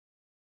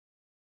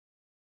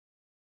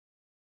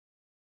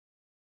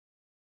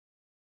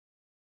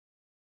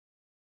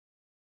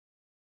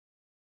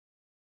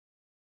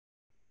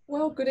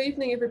Well, good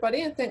evening,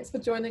 everybody, and thanks for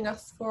joining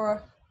us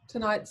for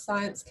tonight's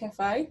Science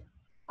Cafe.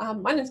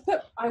 My name's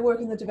Pip. I work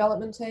in the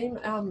development team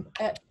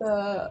at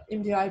the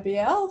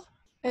MDIBL,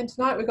 and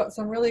tonight we've got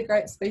some really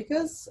great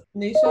speakers,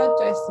 Nishad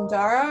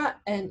Jayasundara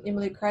and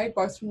Emily Craig,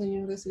 both from the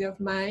University of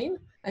Maine,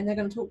 and they're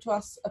going to talk to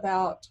us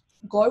about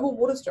global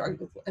water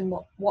struggles and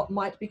what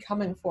might be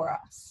coming for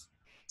us.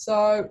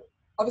 So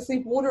obviously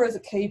water is a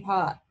key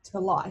part to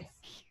life,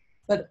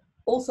 but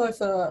also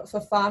for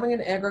farming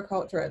and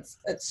agriculture,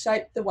 it's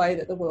shaped the way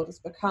that the world has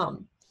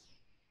become.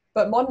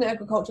 But modern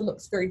agriculture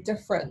looks very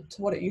different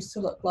to what it used to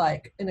look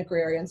like in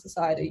agrarian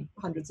society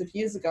hundreds of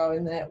years ago,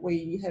 in that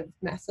we have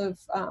massive,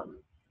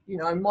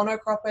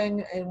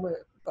 monocropping, and we've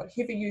got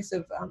heavy use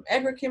of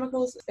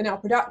agri-chemicals in our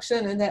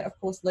production, and that of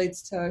course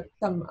leads to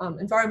some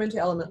environmental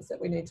elements that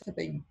we need to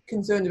be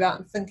concerned about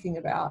and thinking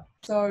about.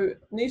 So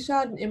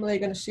Nishad and Emily are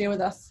going to share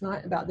with us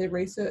tonight about their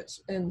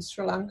research in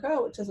Sri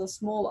Lanka, which is a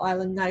small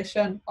island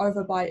nation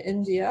over by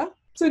India.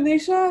 So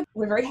Nishad,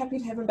 we're very happy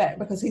to have him back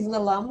because he's an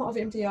alum of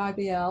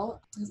MDIBL.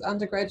 His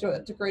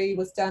undergraduate degree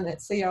was done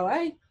at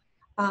COA,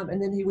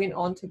 and then he went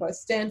on to both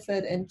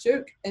Stanford and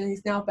Duke, and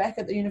he's now back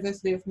at the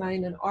University of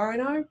Maine in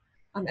Orono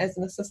as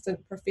an assistant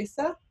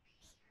professor.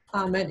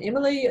 And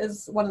Emily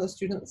is one of the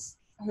students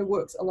who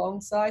works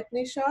alongside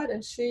Nishad,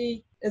 and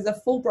she is a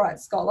Fulbright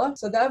Scholar.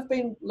 So they've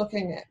been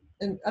looking at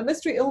a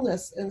mystery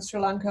illness in Sri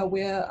Lanka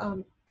where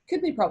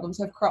kidney problems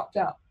have cropped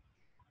up.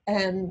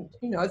 And,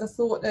 the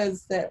thought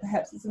is that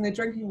perhaps it's in their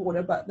drinking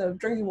water, but the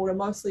drinking water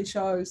mostly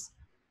shows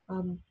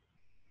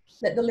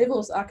that the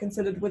levels are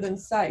considered within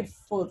safe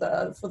for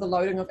the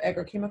loading of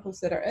agrochemicals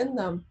that are in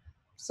them.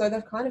 So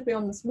they've kind of been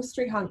on this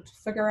mystery hunt to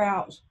figure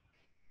out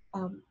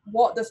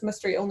what this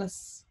mystery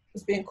illness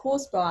is being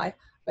caused by.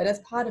 But as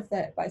part of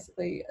that,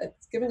 basically,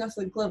 it's giving us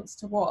a glimpse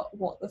to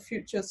what the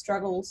future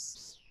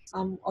struggles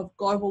of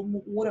global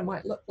water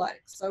might look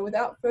like. So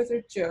without further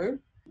ado,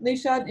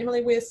 Nishad and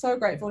Emily, we're so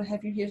grateful to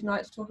have you here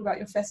tonight to talk about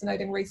your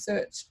fascinating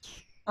research.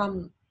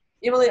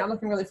 Emily, I'm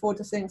looking really forward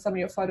to seeing some of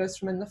your photos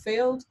from in the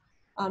field.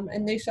 And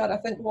Nishad, I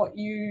think what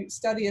you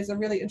study is a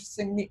really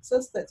interesting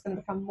nexus that's going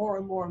to become more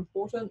and more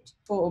important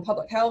for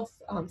public health,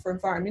 for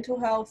environmental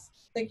health.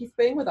 Thank you for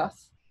being with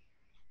us.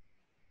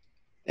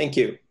 Thank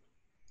you.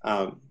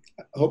 I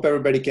hope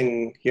everybody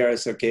can hear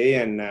us okay.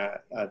 And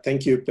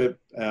thank you, Pip,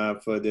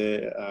 for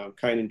the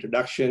kind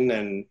introduction,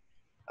 and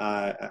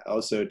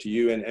also to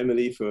you and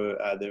Emily for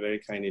the very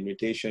kind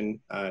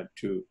invitation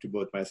to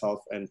both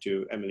myself and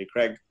to Emily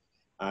Craig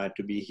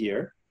to be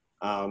here.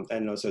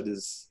 And also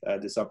this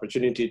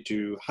opportunity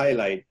to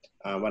highlight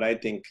what I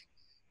think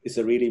is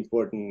a really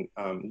important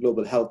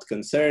global health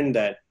concern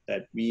that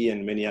we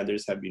and many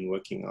others have been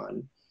working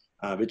on,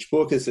 which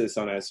focuses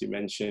on, as you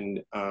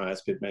mentioned,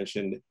 as Pip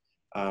mentioned,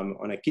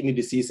 on a kidney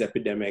disease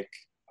epidemic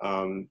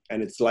and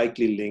its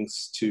likely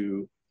links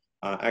to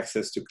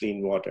access to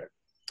clean water.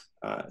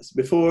 So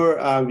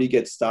before we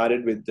get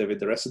started with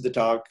the rest of the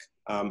talk,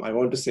 I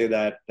want to say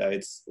that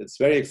it's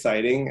very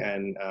exciting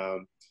and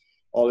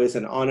always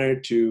an honor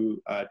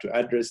to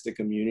address the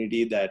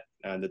community that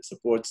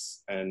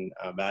supports and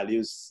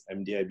values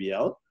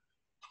MDIBL,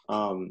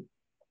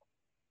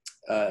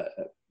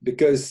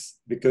 because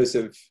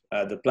of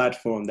the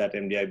platform that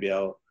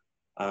MDIBL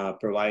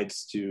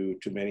provides to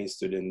many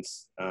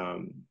students,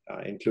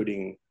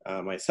 including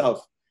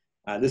myself.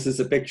 This is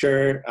a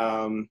picture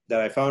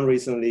that I found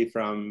recently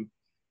from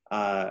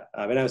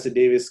when I was a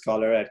Davis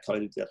Scholar at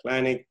College of the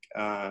Atlantic,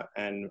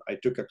 and I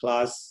took a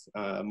class,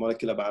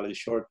 molecular biology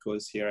short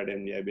course here at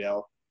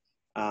MDIBL,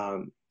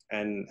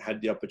 and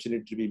had the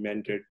opportunity to be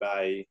mentored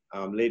by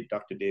late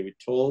Dr. David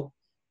Toll,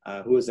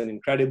 who was an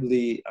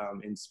incredibly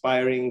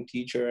inspiring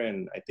teacher,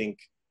 and I think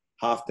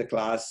half the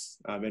class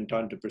went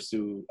on to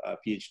pursue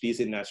PhDs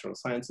in natural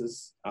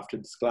sciences after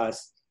this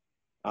class.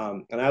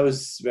 And I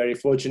was very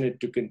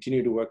fortunate to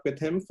continue to work with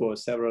him for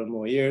several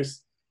more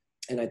years.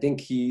 And I think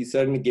he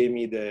certainly gave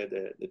me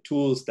the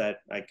tools that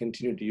I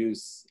continue to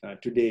use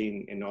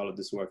today in all of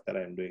this work that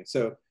I'm doing.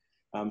 So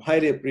I'm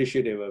highly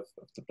appreciative of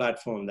the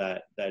platform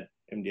that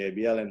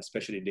MDIBL and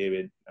especially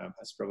David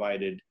has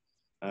provided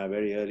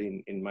very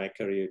early in my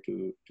career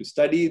to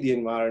study the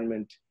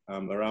environment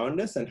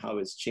around us and how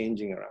it's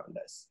changing around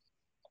us.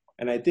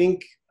 And I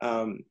think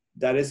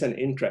that is an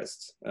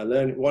interest,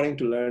 wanting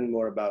to learn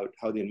more about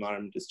how the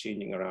environment is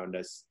changing around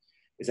us.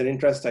 It's an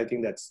interest, I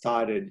think, that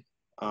started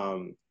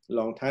a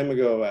long time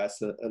ago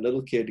as a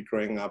little kid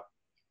growing up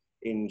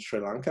in Sri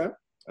Lanka,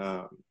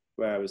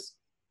 where I was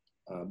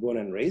born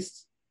and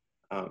raised.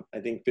 I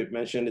think Pip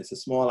mentioned it's a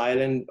small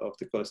island off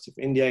the coast of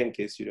India. In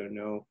case you don't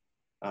know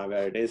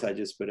where it is, I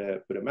just put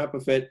a map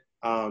of it.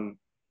 And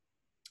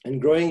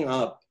growing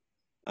up,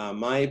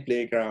 my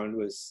playground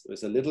was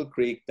a little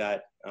creek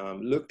that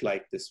looked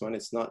like this one.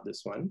 It's not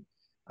this one,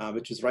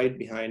 which was right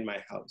behind my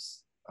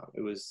house.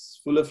 It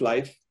was full of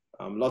life,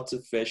 lots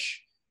of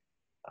fish,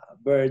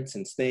 birds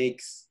and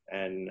snakes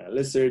and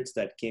lizards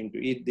that came to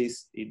eat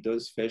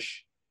those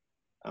fish.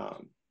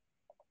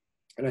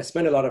 And I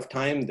spent a lot of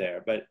time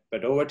there,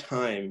 but over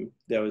time,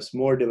 there was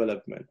more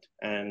development.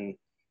 And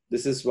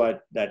this is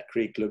what that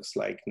creek looks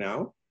like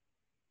now.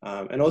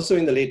 And also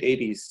in the late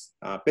 80s,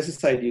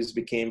 pesticide use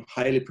became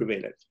highly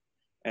prevalent.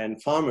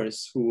 And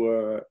farmers who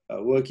were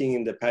working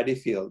in the paddy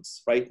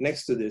fields right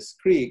next to this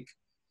creek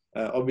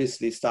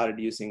obviously started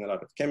using a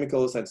lot of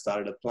chemicals and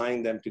started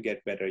applying them to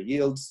get better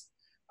yields.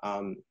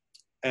 And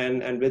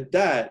with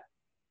that,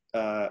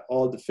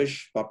 all the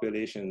fish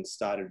populations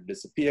started to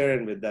disappear.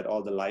 And with that,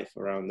 all the life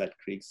around that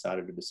creek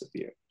started to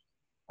disappear.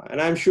 And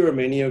I'm sure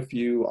many of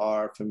you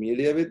are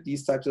familiar with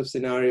these types of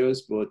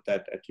scenarios, both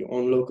at your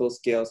own local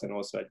scales and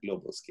also at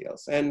global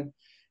scales. And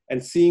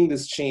seeing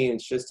this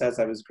change just as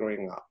I was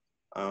growing up,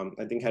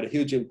 I think had a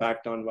huge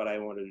impact on what I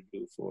wanted to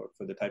do for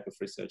the type of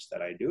research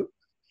that I do.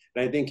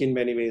 And I think in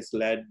many ways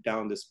led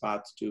down this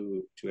path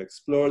to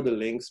explore the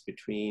links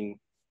between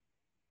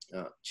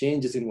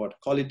changes in water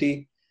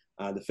quality,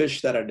 the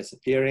fish that are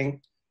disappearing,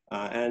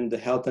 and the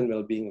health and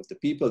well-being of the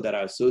people that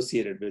are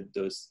associated with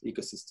those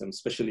ecosystems,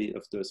 especially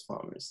of those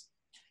farmers.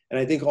 And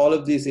I think all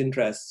of these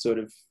interests sort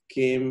of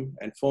came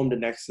and formed a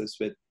nexus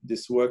with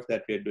this work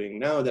that we are doing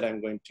now that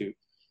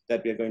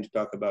we are going to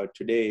talk about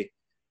today,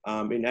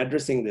 in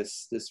addressing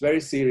this very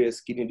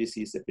serious kidney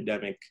disease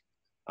epidemic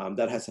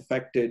that has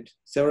affected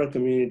several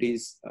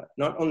communities,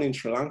 not only in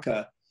Sri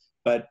Lanka,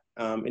 but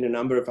in a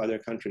number of other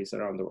countries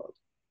around the world.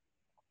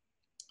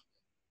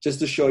 Just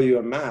to show you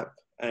a map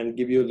and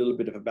give you a little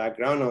bit of a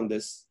background on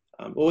this,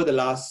 over the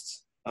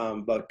last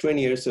about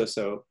 20 years or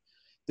so,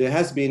 there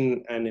has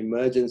been an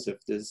emergence of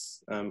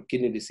this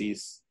kidney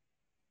disease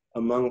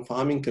among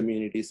farming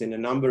communities in a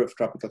number of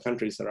tropical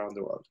countries around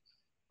the world.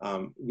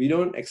 We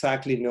don't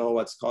exactly know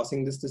what's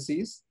causing this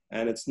disease,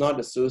 and it's not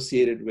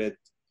associated with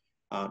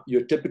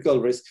your typical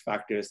risk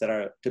factors that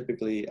are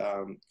typically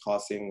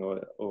causing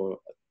or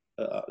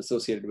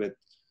associated with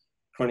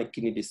chronic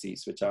kidney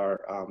disease, which are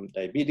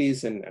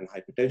diabetes and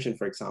hypertension,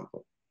 for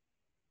example.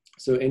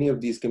 So any of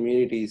these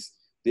communities,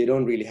 they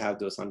don't really have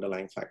those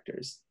underlying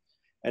factors.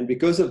 And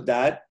because of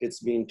that,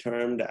 it's been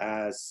termed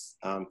as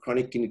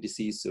chronic kidney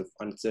disease of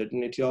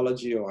uncertain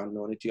etiology or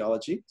unknown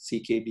etiology,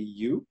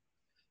 CKDU.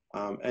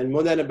 And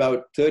more than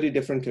about 30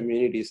 different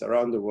communities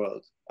around the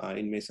world,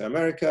 in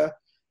Mesoamerica,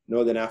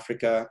 Northern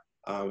Africa,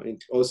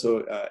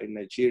 also in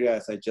Nigeria,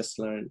 as I just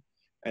learned,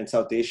 and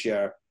South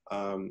Asia,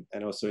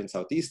 and also in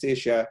Southeast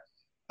Asia,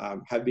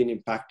 have been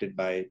impacted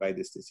by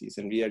this disease.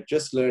 And we are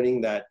just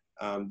learning that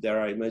there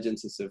are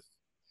emergence of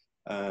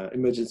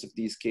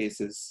these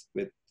cases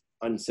with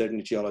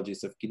uncertain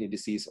etiologies of kidney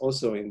disease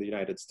also in the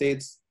United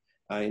States,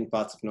 in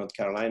parts of North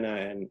Carolina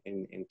and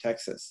in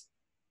Texas.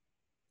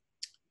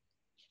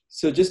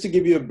 So just to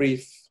give you a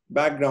brief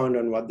background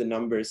on what the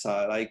numbers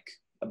are like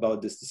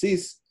about this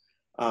disease,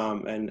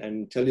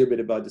 and tell you a bit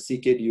about the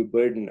CKDU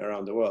burden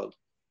around the world.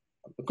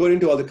 According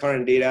to all the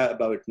current data,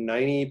 about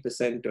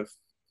 90% of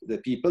the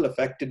people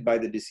affected by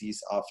the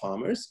disease are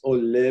farmers or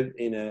live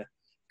in a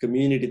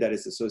community that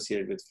is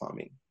associated with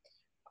farming.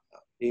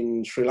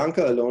 In Sri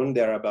Lanka alone,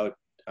 there are about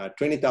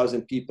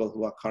 20,000 people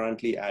who are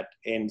currently at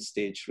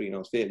end-stage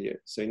renal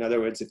failure. So in other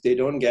words, if they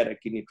don't get a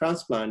kidney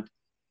transplant,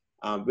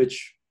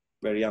 which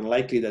very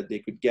unlikely that they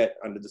could get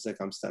under the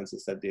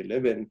circumstances that they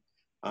live in,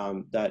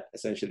 that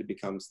essentially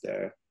becomes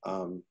their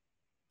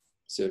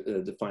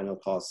the final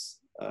cause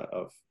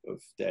of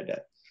their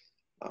death.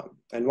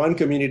 And one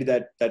community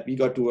that we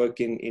got to work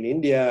in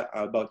India,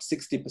 about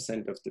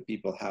 60% of the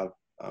people have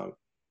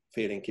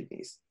failing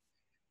kidneys.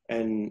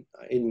 And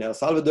in El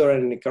Salvador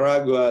and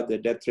Nicaragua, the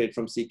death rate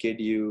from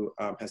CKDU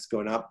has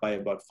gone up by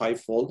about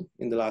 5-fold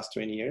in the last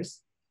 20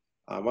 years.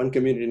 One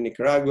community in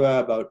Nicaragua,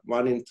 about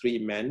 1 in 3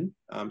 men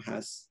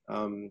has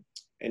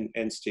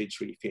end-stage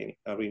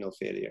renal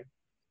failure.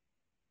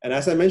 And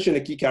as I mentioned,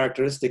 a key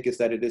characteristic is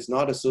that it is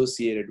not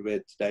associated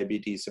with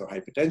diabetes or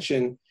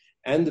hypertension.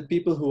 And the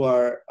people who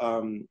are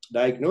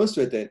diagnosed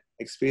with it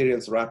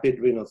experience rapid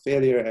renal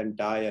failure and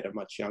die at a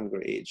much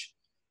younger age,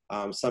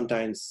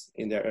 sometimes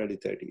in their early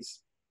 30s.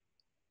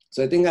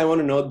 So I think I want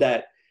to note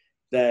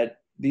that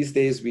these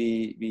days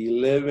we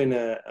live in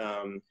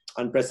an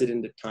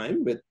unprecedented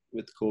time with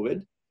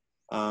COVID.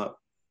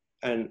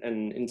 And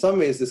in some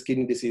ways, this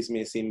kidney disease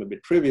may seem a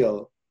bit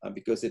trivial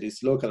because it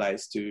is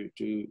localized to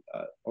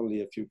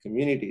only a few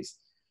communities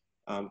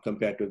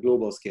compared to a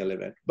global scale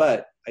event.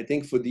 But I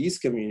think for these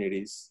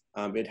communities,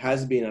 it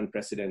has been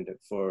unprecedented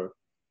for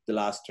the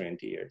last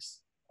 20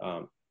 years.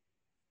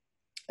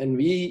 And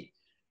we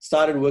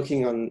started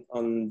working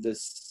on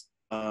this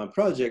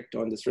project,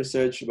 on this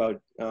research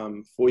about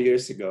 4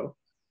 years ago.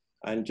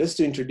 And just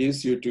to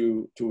introduce you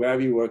to where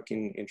we work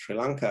in Sri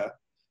Lanka,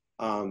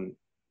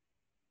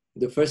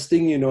 the first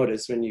thing you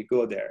notice when you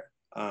go there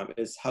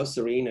is how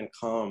serene and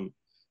calm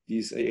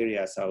these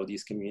areas are,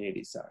 these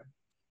communities are.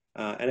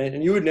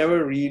 And you would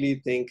never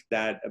really think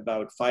that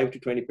about 5 to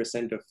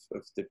 20% of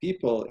the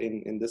people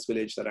in this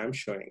village that I'm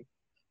showing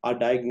are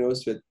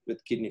diagnosed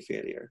with kidney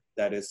failure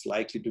that is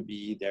likely to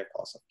be their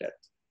cause of death.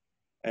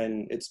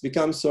 And it's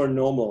become so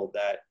normal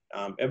that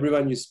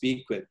everyone you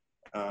speak with,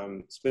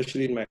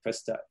 especially in my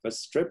first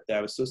trip there,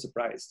 I was so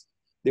surprised.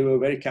 They were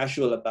very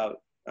casual about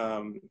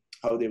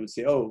how they would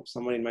say, oh,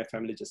 someone in my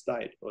family just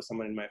died, or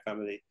someone in my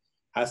family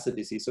has the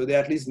disease. So they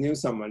at least knew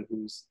someone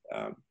who's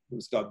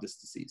got this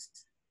disease.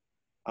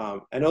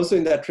 And also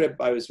in that trip,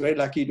 I was very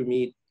lucky to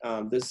meet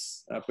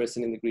this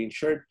person in the green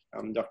shirt,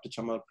 Dr.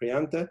 Chamal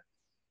Priyanta,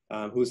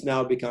 who's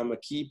now become a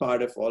key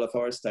part of all of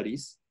our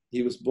studies.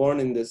 He was born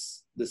in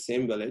the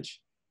same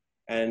village.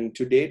 And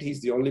to date,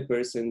 he's the only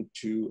person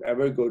to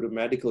ever go to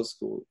medical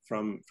school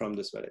from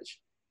this village.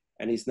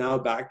 And he's now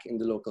back in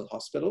the local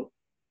hospital.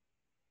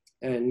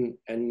 And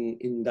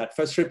in that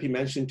first trip, he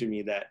mentioned to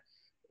me that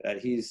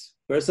he's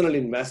personally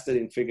invested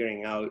in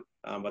figuring out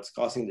what's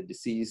causing the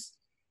disease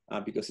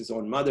because his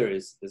own mother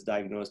is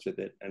diagnosed with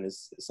it and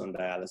is on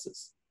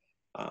dialysis.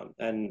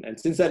 And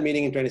since that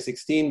meeting in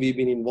 2016, we've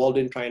been involved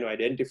in trying to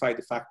identify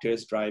the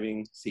factors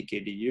driving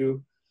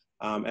CKDU.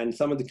 And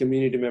some of the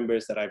community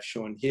members that I've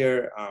shown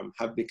here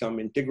have become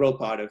integral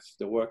part of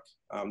the work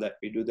that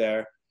we do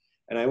there.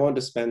 And I want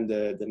to spend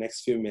the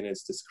next few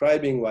minutes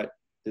describing what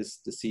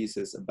this disease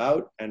is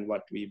about and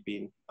what we've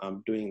been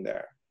doing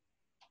there.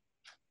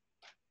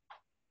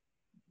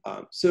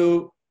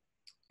 So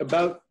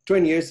about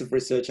 20 years of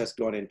research has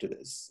gone into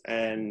this,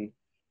 and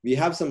we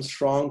have some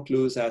strong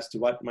clues as to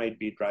what might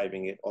be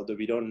driving it, although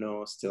we don't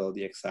know still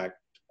the exact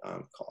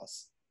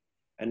cause.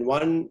 And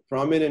one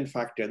prominent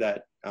factor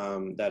that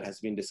has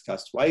been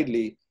discussed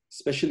widely,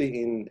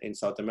 especially in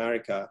South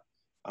America,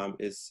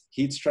 is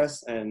heat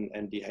stress and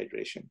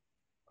dehydration.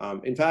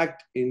 In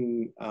fact,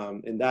 in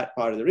that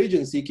part of the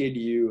region,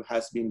 CKDU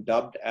has been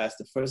dubbed as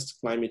the first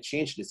climate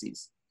change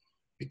disease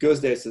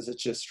because there's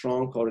such a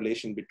strong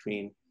correlation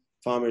between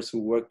farmers who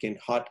work in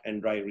hot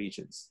and dry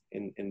regions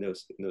in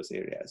those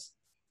areas,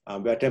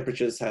 where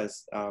temperatures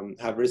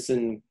have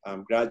risen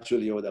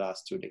gradually over the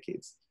last 2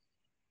 decades.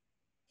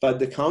 But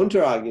the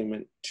counter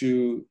argument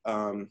to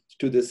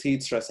this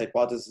heat stress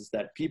hypothesis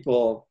that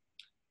people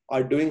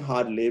are doing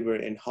hard labor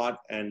in hot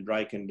and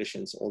dry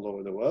conditions all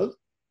over the world,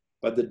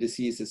 but the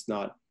disease is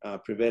not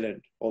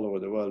prevalent all over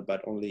the world,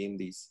 but only in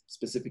these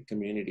specific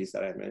communities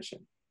that I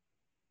mentioned.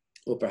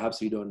 Or perhaps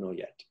we don't know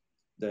yet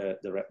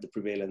the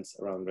prevalence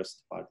around the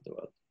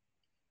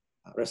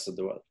rest of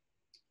the world.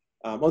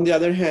 On the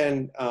other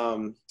hand,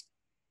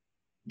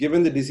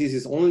 given the disease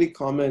is only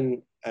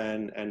common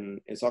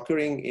and is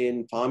occurring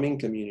in farming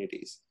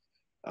communities,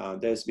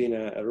 there's been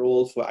a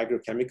role for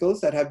agrochemicals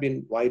that have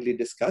been widely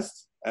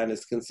discussed and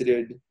is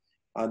considered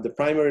the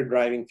primary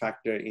driving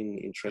factor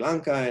in Sri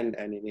Lanka and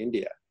in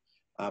India.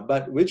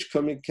 But which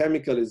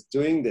chemical is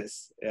doing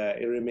this,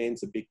 it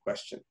remains a big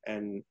question.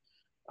 And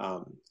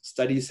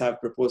studies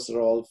have proposed a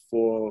role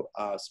for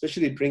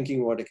especially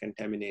drinking water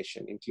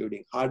contamination,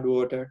 including hard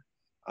water,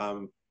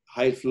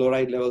 high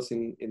fluoride levels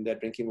in their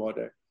drinking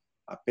water,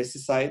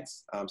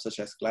 pesticides such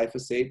as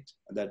glyphosate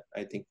that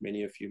I think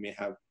many of you may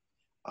have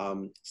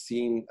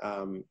seen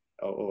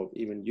or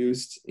even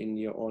used in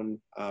your own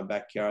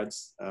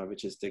backyards,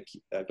 which is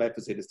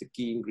glyphosate is the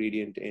key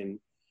ingredient in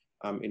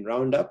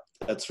Roundup.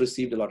 That's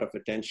received a lot of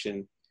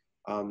attention.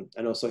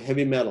 And also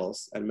heavy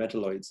metals and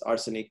metalloids,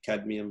 arsenic,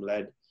 cadmium,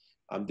 lead,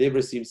 they've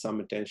received some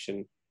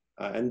attention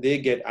and they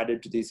get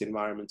added to these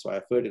environments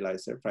via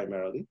fertilizer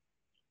primarily.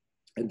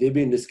 And they've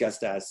been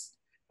discussed as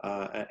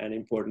an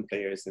important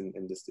players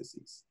in this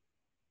disease.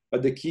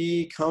 But the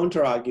key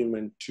counter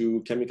argument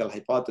to chemical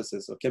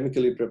hypothesis or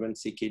chemically driven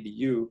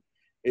CKDU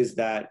is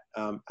that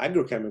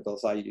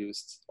agrochemicals are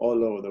used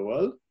all over the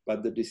world,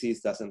 but the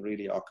disease doesn't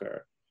really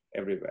occur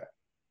everywhere.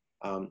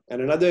 And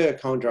another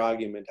counter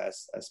argument,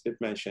 as Pip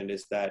mentioned,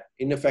 is that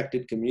in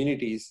affected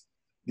communities,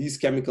 these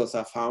chemicals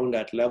are found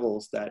at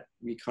levels that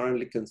we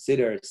currently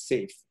consider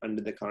safe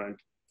under the current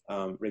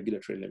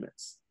regulatory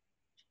limits.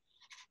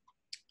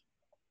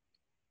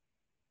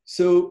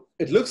 So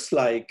it looks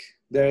like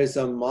there is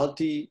a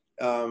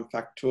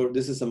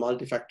this is a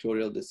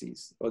multifactorial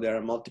disease, or there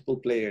are multiple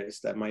players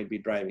that might be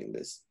driving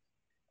this.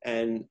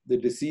 And the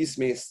disease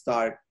may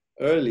start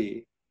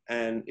early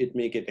and it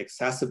may get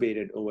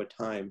exacerbated over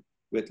time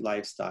with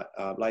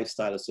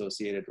lifestyle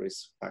associated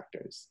risk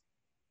factors.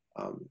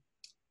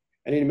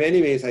 And in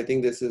many ways, I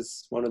think this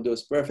is one of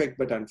those perfect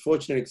but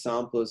unfortunate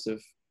examples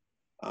of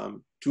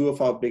two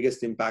of our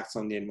biggest impacts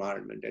on the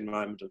environment,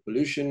 environmental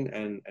pollution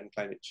and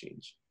climate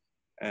change,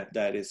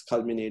 that is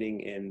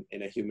culminating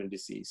in a human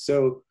disease.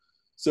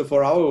 So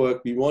for our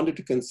work, we wanted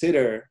to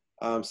consider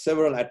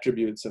several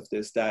attributes of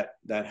this that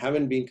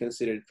haven't been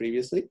considered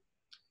previously.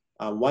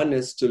 One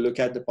is to look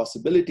at the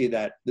possibility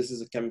that this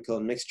is a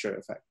chemical mixture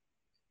effect,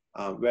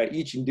 where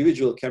each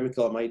individual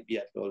chemical might be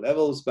at low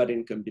levels, but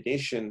in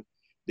combination,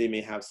 they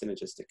may have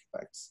synergistic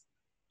effects.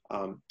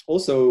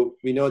 Also,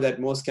 we know that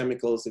most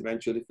chemicals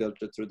eventually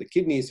filter through the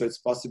kidney, so it's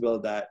possible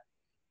that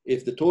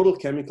if the total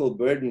chemical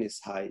burden is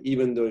high,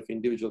 even though if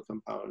individual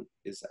compound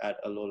is at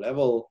a low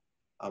level,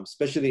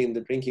 especially in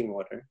the drinking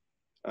water,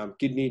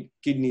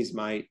 kidneys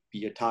might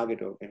be a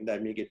target organ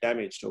that may get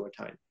damaged over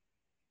time.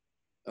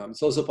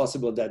 It's also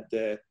possible that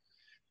the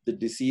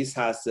disease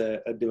has a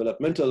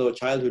developmental or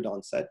childhood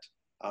onset.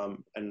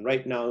 And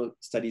right now,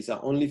 studies are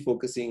only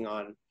focusing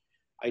on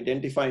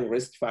identifying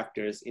risk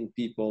factors in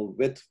people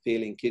with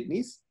failing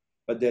kidneys,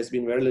 but there's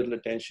been very little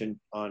attention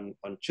on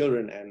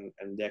children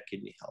and their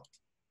kidney health.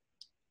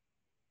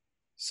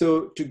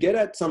 So to get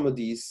at some of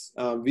these,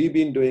 we've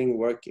been doing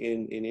work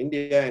in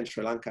India and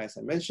Sri Lanka, as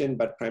I mentioned,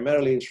 but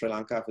primarily in Sri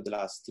Lanka for the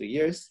last 3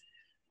 years.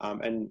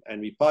 And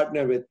we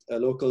partner with a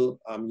local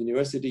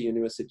University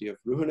of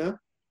Ruhuna,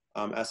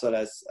 as well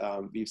as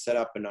we've set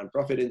up a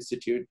nonprofit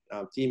institute,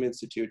 team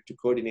institute, to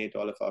coordinate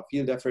all of our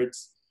field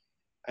efforts.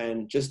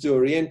 And just to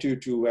orient you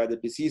to where the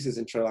disease is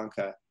in Sri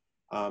Lanka,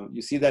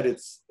 you see that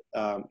it's,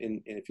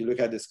 if you look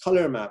at this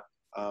color map,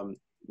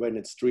 when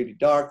it's really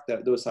dark,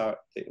 those are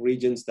the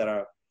regions that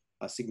are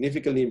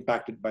significantly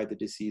impacted by the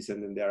disease,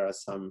 and then there are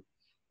some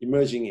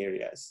emerging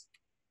areas.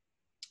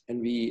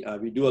 And we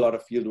do a lot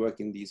of field work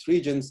in these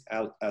regions,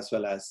 as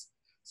well as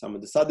some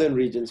of the southern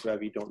regions where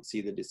we don't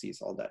see the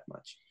disease all that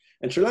much.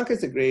 And Sri Lanka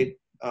is a great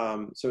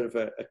sort of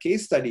a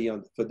case study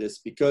for this,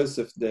 because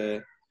of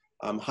the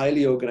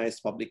highly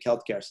organized public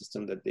healthcare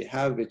system that they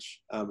have, which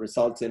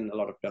results in a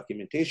lot of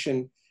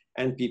documentation,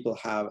 and people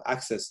have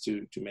access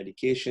to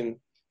medication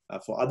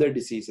for other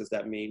diseases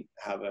that may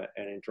have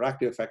an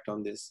interactive effect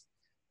on this.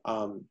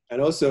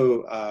 And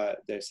also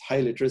there's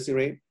high literacy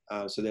rate,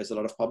 so there's a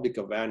lot of public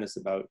awareness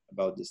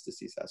about this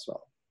disease as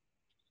well.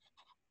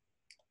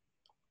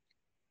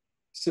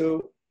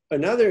 So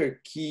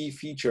another key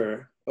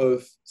feature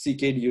of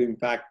CKDU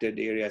impacted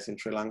areas in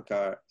Sri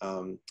Lanka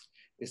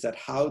is that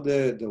how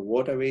the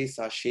waterways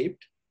are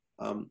shaped.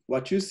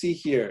 What you see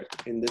here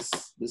in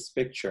this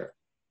picture,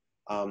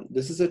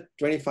 this is a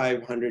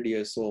 2,500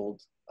 years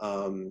old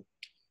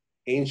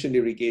ancient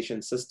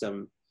irrigation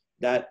system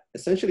that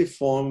essentially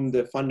formed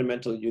the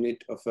fundamental unit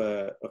of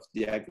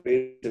the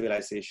agrarian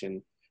civilization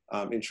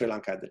in Sri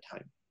Lanka at the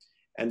time.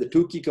 And the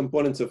two key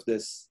components of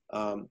this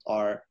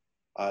are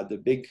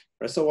the big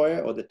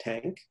reservoir, or the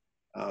tank,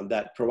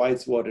 that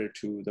provides water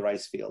to the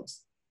rice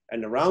fields.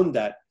 And around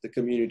that, the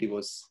community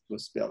was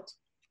built.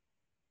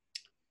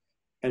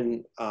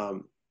 And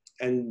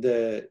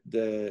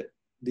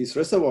these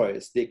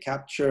reservoirs, they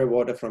capture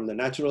water from the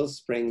natural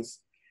springs,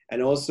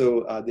 and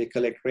also they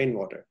collect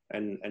rainwater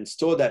and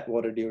store that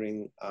water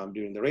during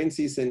the rain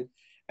season,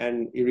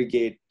 and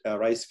irrigate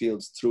rice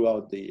fields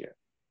throughout the year.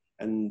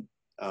 And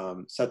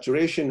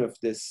saturation of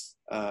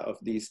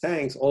these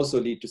tanks also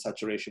lead to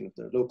saturation of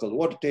the local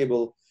water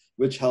table,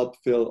 which help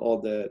fill all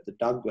the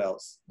dug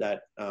wells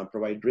that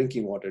provide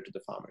drinking water to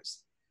the farmers.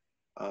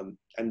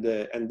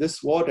 And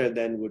this water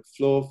then would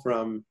flow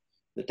from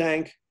the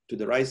tank to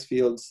the rice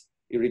fields,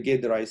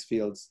 irrigate the rice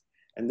fields,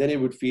 and then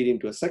it would feed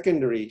into a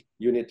secondary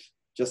unit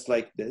just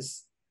like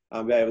this,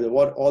 where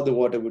all the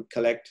water would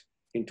collect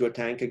into a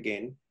tank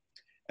again,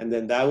 and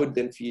then that would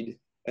then feed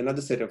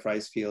another set of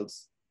rice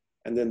fields,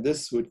 and then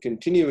this would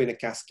continue in a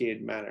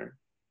cascade manner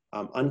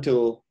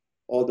until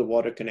all the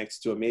water connects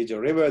to a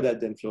major river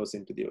that then flows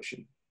into the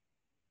ocean.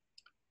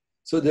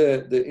 So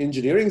the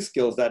engineering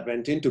skills that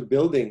went into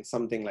building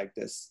something like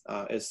this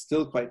is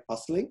still quite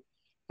puzzling,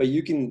 but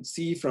you can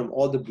see from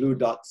all the blue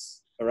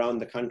dots around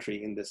the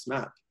country in this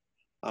map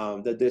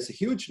that there's a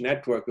huge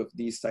network of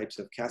these types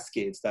of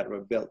cascades that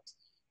were built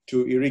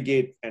to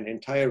irrigate an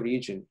entire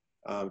region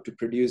to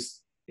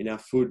produce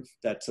enough food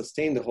that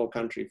sustained the whole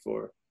country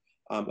for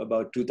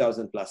about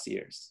 2,000 plus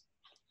years.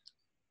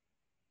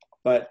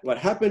 But what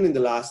happened in the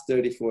last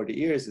 30, 40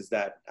 years is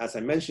that, as I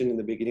mentioned in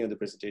the beginning of the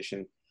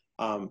presentation,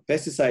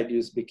 pesticide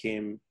use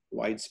became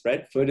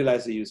widespread,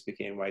 fertilizer use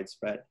became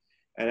widespread.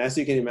 And as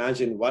you can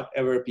imagine,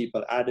 whatever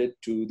people added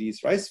to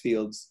these rice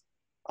fields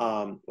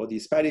or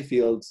these paddy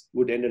fields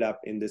would end up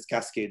in this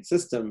cascade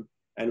system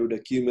and would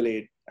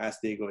accumulate as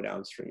they go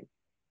downstream.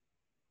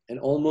 And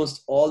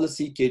almost all the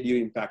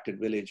CKDU impacted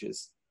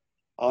villages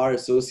are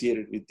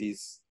associated with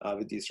these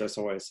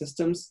reservoir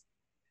systems.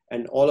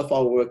 And all of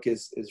our work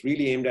is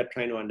really aimed at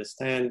trying to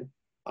understand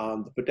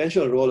the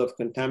potential role of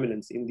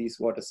contaminants in these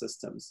water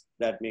systems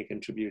that may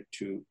contribute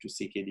to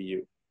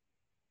CKDU.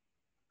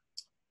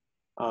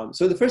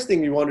 So the first thing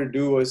we wanted to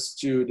do was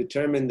to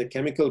determine the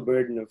chemical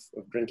burden of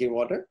drinking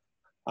water.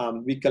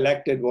 We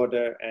collected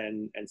water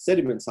and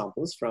sediment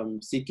samples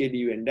from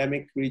CKDU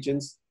endemic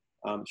regions,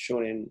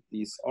 shown in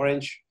these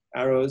orange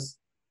arrows,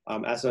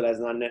 as well as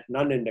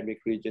non-endemic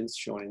regions,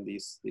 shown in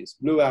these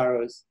blue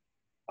arrows.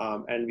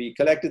 And we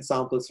collected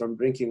samples from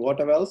drinking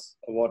water wells.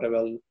 A water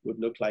well would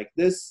look like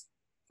this,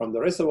 from the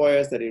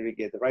reservoirs that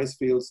irrigate the rice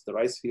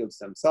fields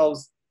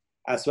themselves,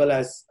 as well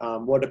as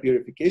water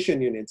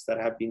purification units that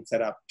have been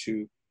set up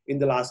in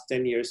the last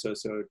 10 years or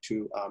so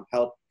to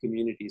help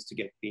communities to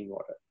get clean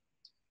water.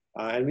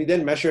 And we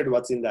then measured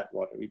what's in that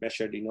water. We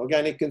measured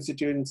inorganic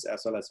constituents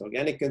as well as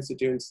organic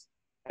constituents.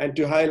 And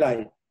to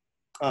highlight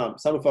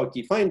some of our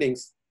key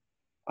findings,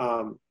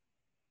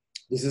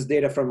 this is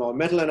data from our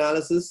metal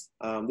analysis.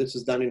 This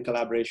was done in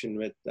collaboration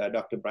with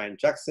Dr. Brian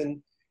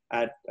Jackson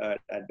at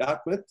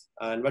Dartmouth.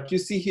 And what you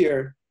see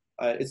here,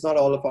 it's not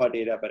all of our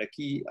data, but a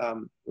key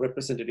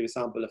representative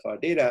sample of our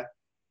data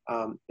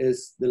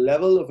is the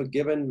level of a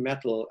given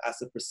metal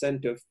as a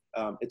percent of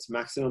its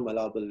maximum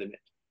allowable limit.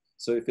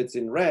 So if it's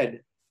in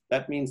red,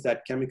 that means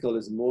that chemical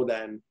is more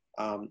than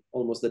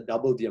almost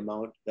double the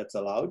amount that's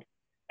allowed.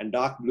 And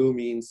dark blue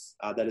means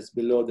that it's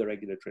below the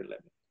regulatory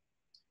limit.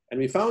 And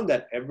we found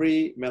that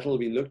every metal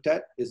we looked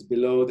at is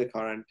below the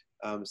current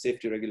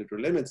safety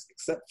regulatory limits,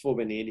 except for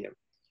vanadium.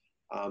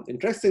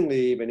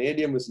 Interestingly,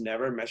 vanadium was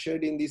never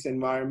measured in these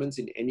environments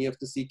in any of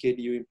the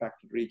CKDU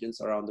impacted regions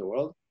around the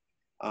world,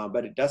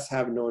 but it does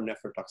have known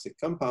nephrotoxic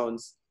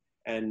compounds,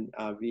 and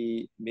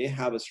we may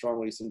have a strong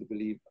reason to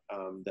believe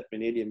that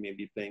vanadium may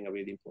be playing a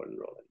really important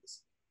role in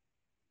this.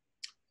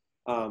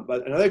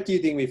 But another key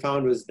thing we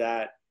found was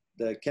that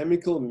the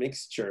chemical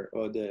mixture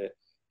or the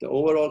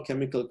overall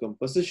chemical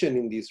composition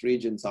in these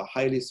regions are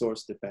highly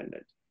source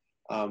dependent.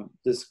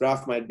 This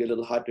graph might be a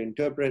little hard to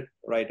interpret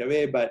right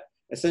away, but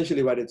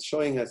essentially what it's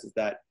showing us is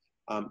that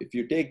if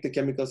you take the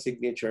chemical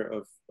signature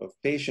of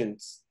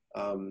patients'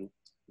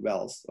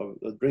 wells, or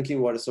the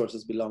drinking water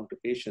sources belong to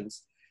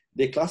patients,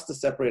 they cluster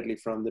separately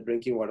from the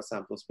drinking water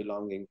samples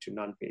belonging to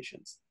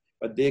non-patients.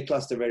 But they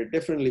cluster very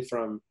differently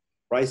from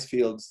rice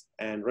fields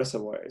and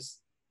reservoirs.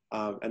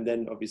 And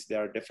then obviously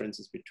there are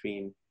differences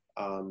between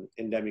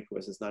endemic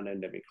versus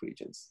non-endemic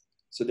regions.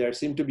 So there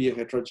seem to be a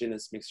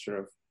heterogeneous mixture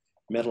of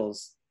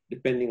metals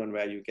depending on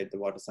where you get the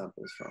water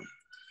samples from.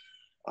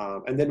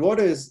 And then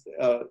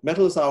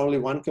metals are only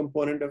one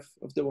component of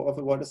a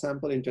water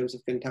sample in terms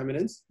of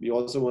contaminants. We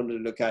also wanted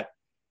to look at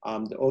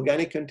the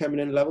organic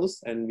contaminant levels,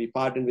 and we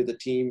partnered with a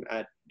team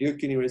at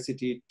Duke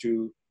University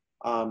to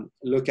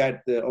look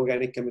at the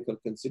organic chemical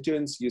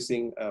constituents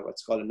using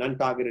what's called a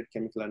non-targeted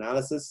chemical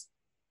analysis.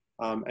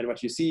 And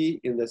what you see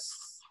in this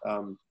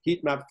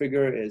heat map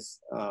figure is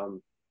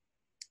our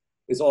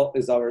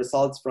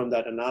results from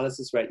that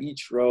analysis, where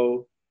each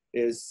row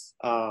is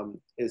a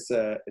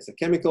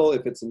chemical.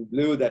 If it's in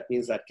blue, that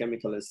means that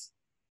chemical is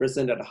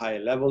present at a higher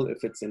level.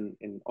 If it's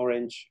in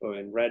orange, or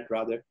in red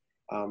rather,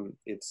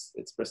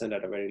 it's present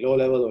at a very low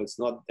level, or it's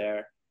not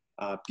there.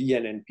 P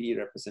and NP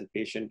represent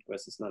patient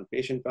versus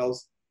non-patient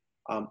wells.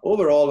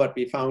 Overall, what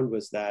we found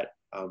was that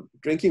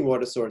drinking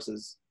water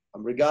sources,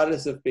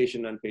 regardless of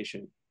patient and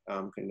non-patient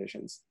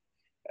conditions,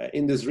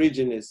 in this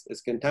region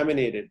is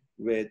contaminated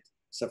with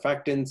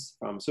surfactants,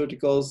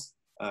 pharmaceuticals,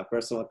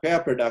 personal care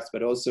products,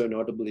 but also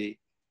notably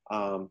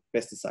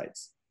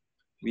pesticides.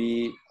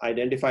 We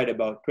identified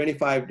about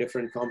 25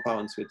 different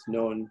compounds with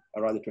known,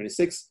 or rather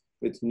 26,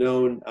 with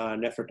known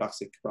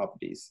nephrotoxic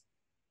properties.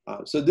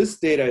 So this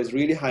data is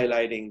really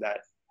highlighting that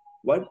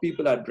what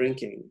people are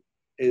drinking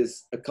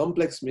is a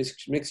complex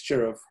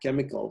mixture of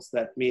chemicals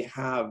that may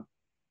have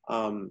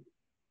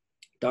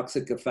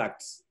toxic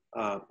effects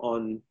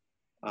on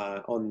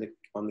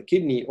the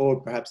kidney,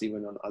 or perhaps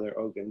even on other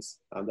organs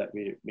that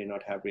we may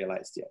not have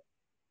realized yet.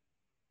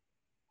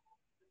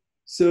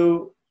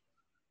 So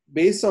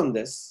based on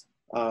this,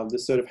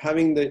 this sort of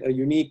having a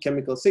unique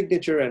chemical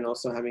signature and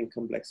also having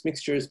complex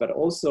mixtures, but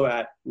also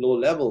at low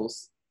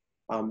levels,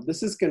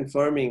 this is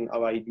confirming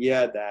our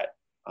idea that,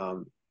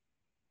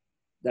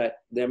 that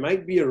there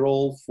might be a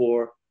role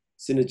for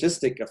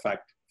synergistic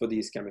effect for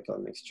these chemical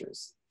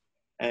mixtures.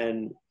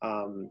 And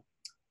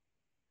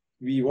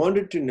we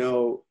wanted to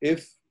know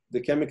if the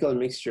chemical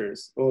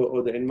mixtures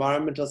or the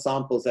environmental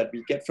samples that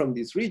we get from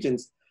these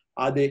regions,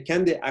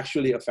 can they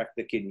actually affect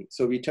the kidney?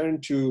 So we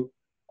turned to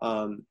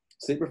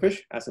zebrafish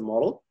as a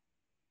model.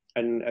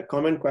 And a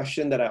common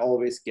question that I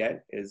always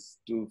get is,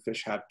 do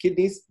fish have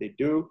kidneys? They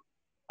do.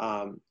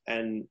 And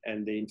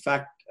they in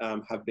fact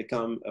have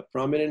become a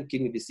prominent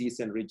kidney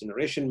disease and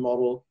regeneration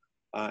model.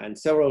 And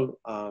several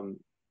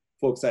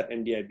folks at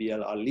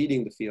NDIBL are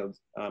leading the field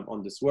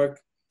on this work.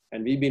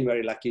 And we've been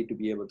very lucky to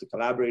be able to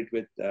collaborate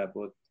with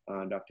both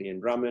Dr. Ian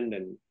Drummond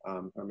and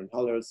Herman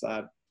Holler's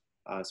lab,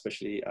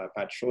 especially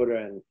Pat Schroeder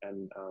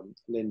and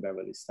Lynn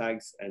Beverly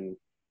Staggs. And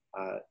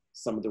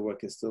some of the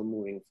work is still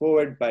moving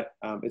forward, but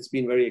it's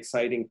been very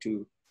exciting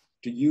to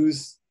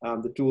use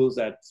the tools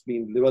that's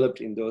been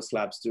developed in those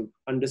labs to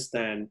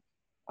understand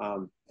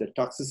the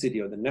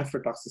toxicity or the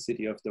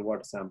nephrotoxicity of the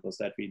water samples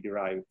that we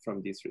derive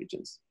from these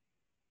regions.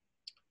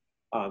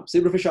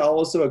 Zebrafish are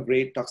also a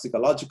great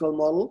toxicological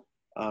model,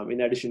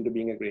 in addition to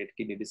being a great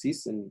kidney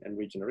disease and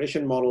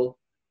regeneration model,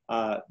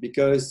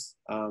 because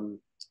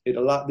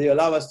they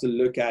allow us to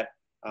look at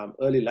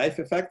early life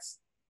effects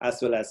as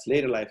well as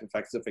later life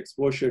effects of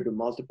exposure to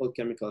multiple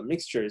chemical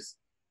mixtures,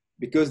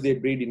 because they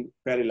breed in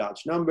fairly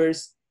large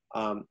numbers,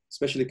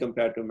 especially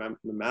compared to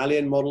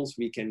mammalian models.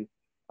 We can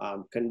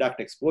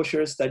conduct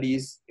exposure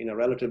studies in a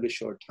relatively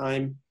short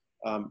time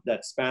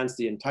that spans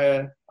the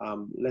entire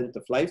length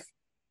of life.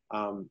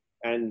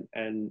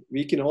 And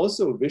we can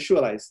also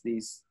visualize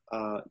these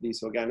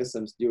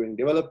organisms during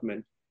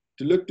development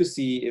to look to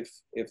see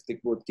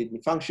if both kidney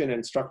function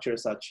and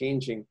structures are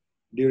changing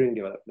during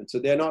development. So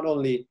they're not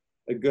only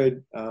a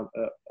good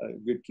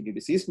kidney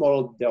disease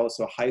model, they're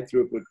also a high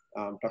throughput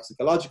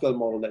toxicological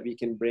model that we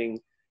can bring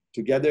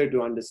together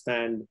to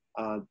understand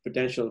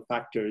potential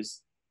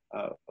factors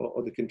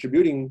or the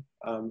contributing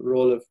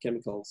role of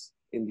chemicals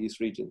in these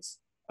regions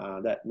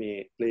that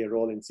may play a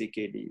role in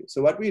CKDU.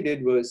 So what we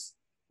did was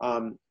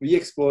we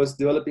exposed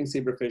developing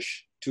zebrafish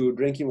to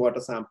drinking water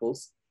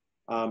samples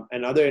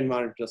and other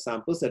environmental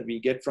samples that we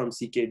get from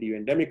CKDU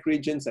endemic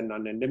regions and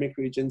non-endemic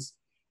regions.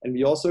 And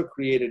we also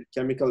created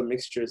chemical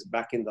mixtures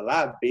back in the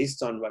lab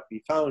based on what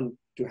we found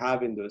to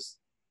have in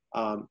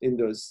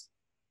those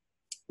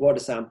water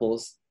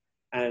samples.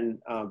 And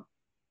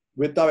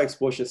with our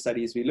exposure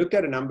studies, we looked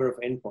at a number of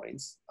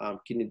endpoints,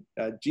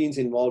 genes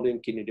involved in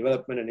kidney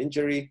development and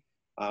injury,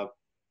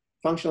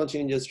 functional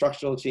changes,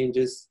 structural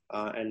changes,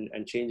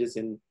 and changes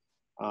in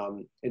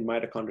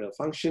mitochondrial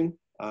function,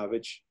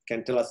 which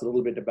can tell us a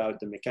little bit about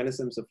the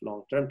mechanisms of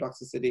long-term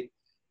toxicity.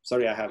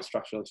 Sorry, I have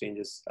structural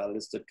changes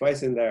listed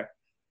twice in there.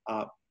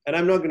 And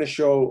I'm not going to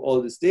show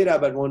all this data,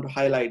 but want to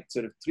highlight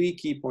sort of 3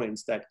 key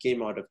points that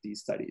came out of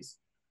these studies.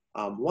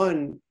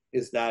 One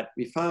is that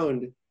we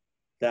found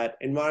that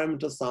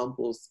environmental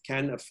samples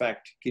can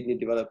affect kidney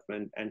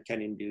development and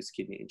can induce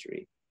kidney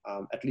injury,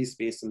 at least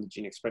based on the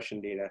gene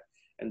expression data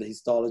and the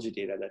histology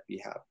data that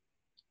we have.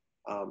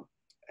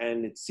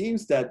 And it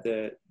seems that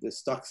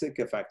this toxic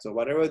effects, or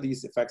whatever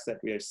these effects that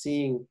we are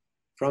seeing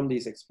from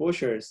these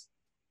exposures,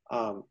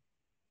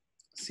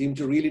 seem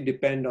to really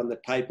depend on the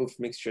type of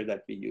mixture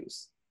that we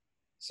use.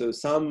 So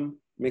some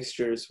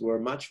mixtures were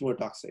much more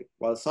toxic,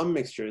 while some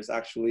mixtures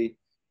actually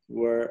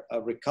were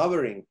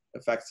recovering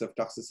effects of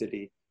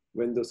toxicity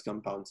when those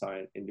compounds are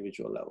at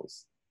individual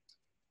levels.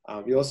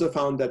 We also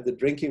found that the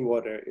drinking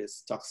water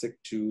is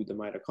toxic to the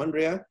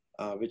mitochondria,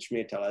 which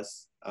may tell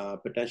us a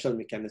potential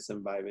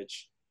mechanism by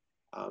which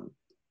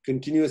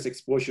continuous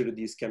exposure to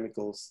these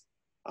chemicals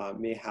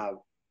may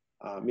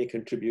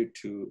contribute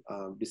to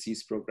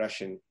disease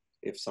progression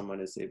if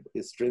someone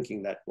is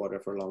drinking that water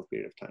for a long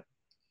period of time.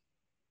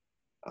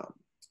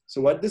 So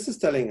what this is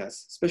telling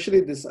us,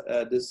 especially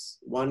this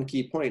one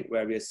key point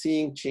where we are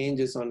seeing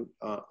changes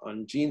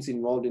on genes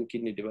involved in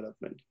kidney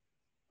development,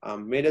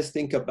 made us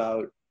think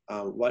about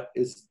what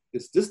is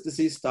this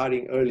disease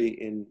starting early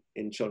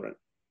in children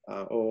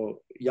or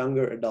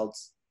younger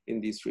adults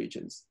in these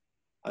regions.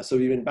 So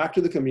we went back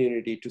to the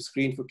community to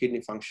screen for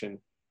kidney function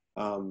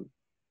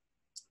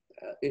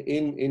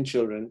in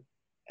children,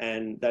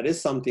 and that is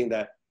something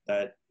that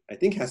I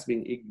think has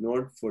been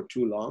ignored for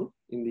too long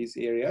in these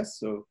areas.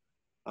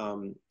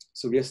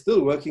 So we are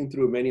still working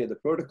through many of the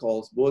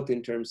protocols, both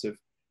in terms of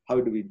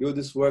how do we do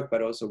this work,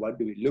 but also what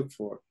do we look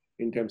for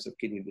in terms of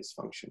kidney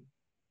dysfunction.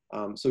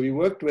 So we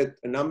worked with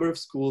a number of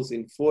schools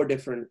in 4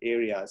 different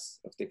areas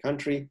of the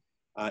country,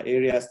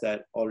 areas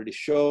that already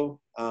show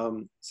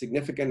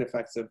significant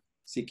effects of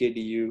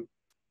CKDU,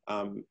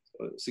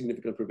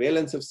 significant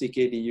prevalence of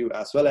CKDU,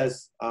 as well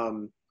as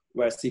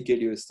where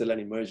CKDU is still an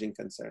emerging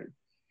concern.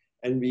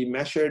 And we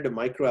measured the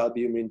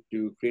microalbumin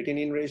to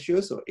creatinine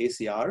ratio, so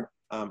ACR,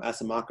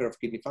 as a marker of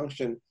kidney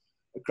function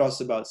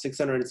across about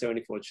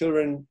 674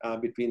 children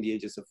between the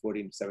ages of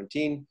 14 to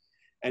 17.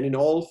 And in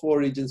all 4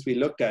 regions we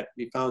looked at,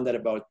 we found that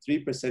about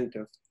 3%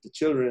 of the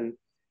children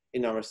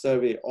in our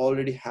survey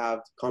already have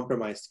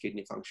compromised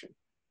kidney function,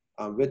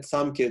 with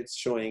some kids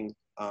showing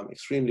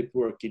extremely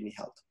poor kidney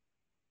health.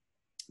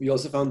 We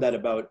also found that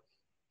about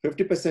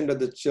 50% of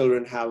the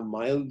children have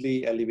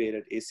mildly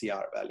elevated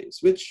ACR values,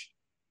 which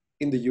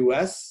in the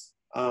US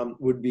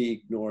would be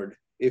ignored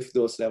if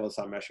those levels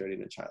are measured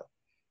in a child.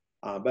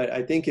 But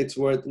I think it's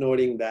worth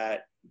noting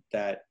that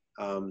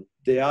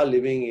they are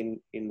living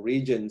in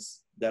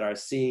regions that are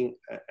seeing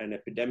an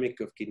epidemic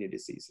of kidney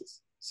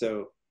diseases.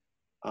 So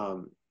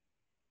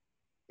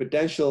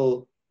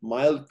potential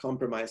mild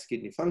compromised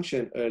kidney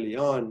function early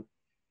on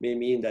may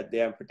mean that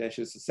they are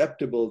potentially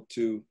susceptible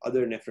to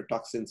other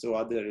nephrotoxins or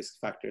other risk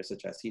factors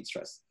such as heat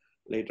stress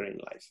later in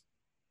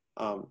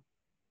life.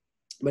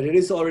 But it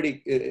is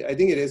already, I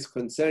think it is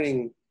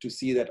concerning to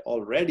see that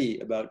already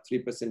about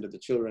 3% of the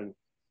children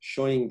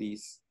showing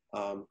these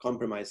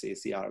compromised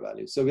ACR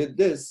values. So with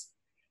this,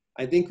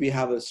 I think we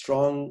have a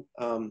strong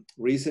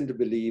reason to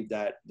believe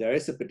that there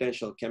is a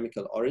potential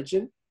chemical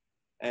origin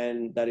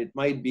and that it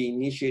might be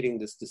initiating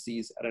this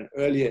disease at an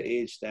earlier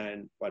age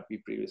than what we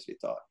previously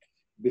thought,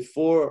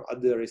 before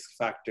other risk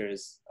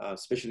factors,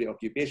 especially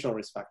occupational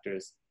risk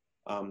factors,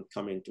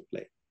 come into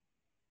play.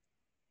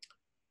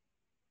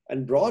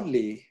 And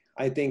broadly,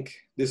 I think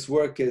this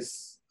work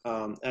is,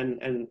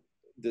 and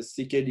the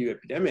CKDU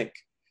epidemic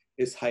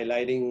is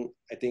highlighting,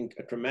 I think,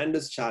 a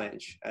tremendous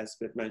challenge, as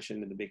Britt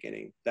mentioned in the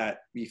beginning, that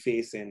we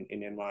face in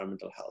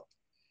environmental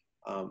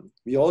health.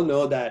 We all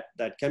know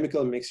that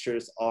chemical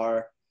mixtures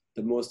are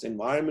the most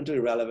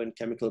environmentally relevant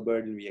chemical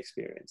burden we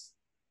experience.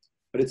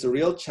 But it's a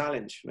real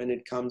challenge when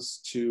it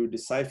comes to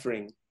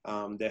deciphering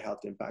their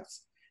health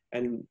impacts.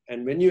 And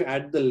when you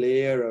add the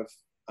layer of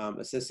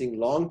assessing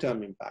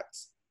long-term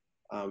impacts,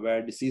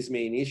 where disease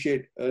may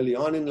initiate early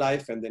on in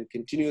life and then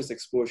continuous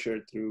exposure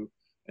through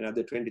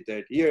another 20,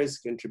 30 years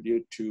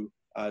contribute to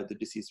the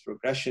disease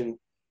progression,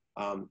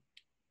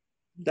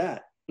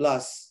 that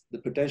plus the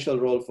potential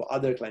role for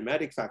other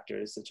climatic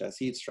factors such as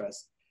heat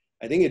stress,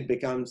 I think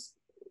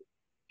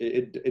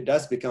it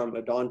does become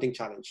a daunting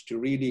challenge to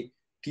really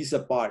tease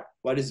apart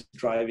what is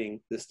driving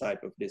this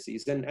type of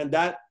disease. And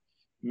that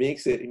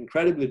makes it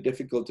incredibly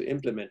difficult to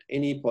implement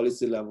any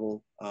policy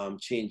level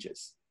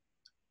changes.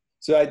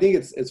 So I think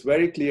it's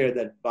very clear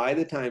that by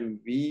the time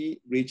we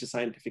reach a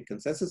scientific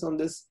consensus on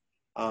this,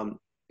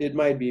 it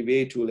might be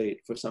way too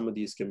late for some of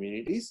these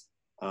communities.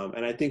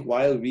 And I think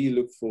while we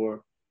look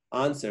for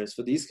answers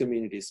for these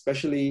communities,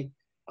 especially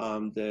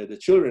the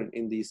children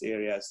in these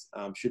areas,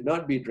 should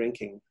not be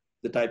drinking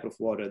the type of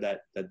water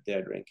that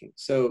they're drinking.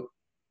 So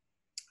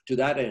to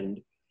that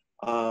end,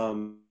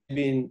 we've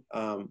been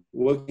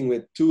working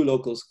with 2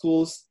 local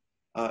schools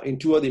in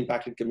 2 of the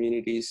impacted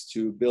communities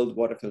to build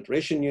water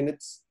filtration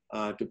units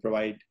to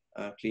provide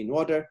clean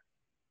water.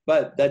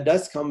 But that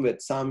does come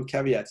with some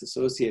caveats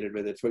associated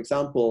with it. For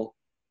example,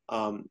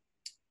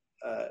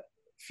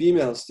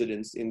 female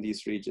students in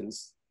these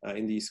regions,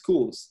 in these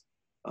schools,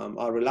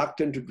 are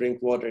reluctant to drink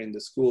water in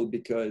the school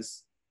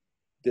because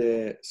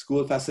the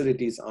school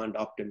facilities aren't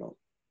optimal.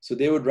 So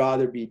they would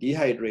rather be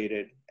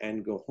dehydrated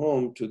and go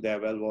home to their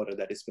well water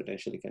that is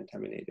potentially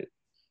contaminated.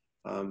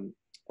 On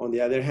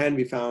the other hand,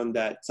 we found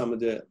that some of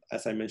the,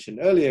 as I mentioned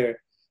earlier,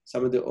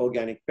 some of the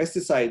organic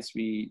pesticides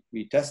we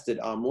tested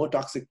are more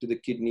toxic to the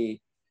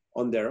kidney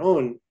on their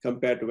own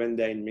compared to when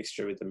they're in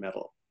mixture with the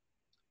metal.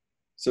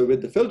 So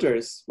with the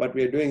filters, what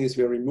we are doing is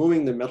we're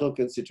removing the metal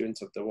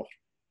constituents of the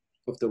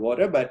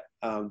water, but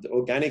the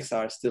organics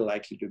are still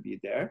likely to be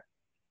there.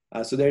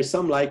 So there's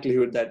some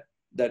likelihood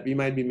that we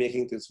might be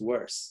making things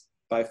worse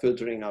by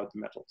filtering out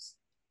the metals.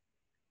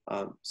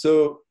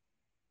 So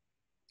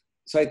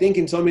I think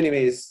in so many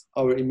ways,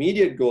 our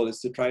immediate goal is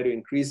to try to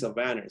increase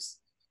awareness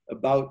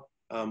about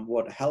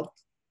water health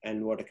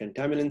and water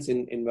contaminants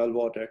in well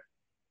water.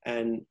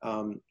 And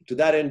to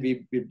that end,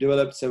 we've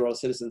developed several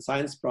citizen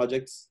science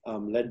projects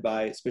led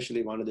by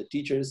especially one of the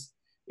teachers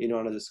in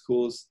one of the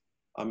schools.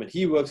 And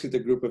he works with a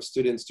group of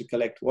students to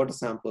collect water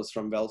samples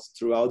from wells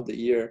throughout the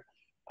year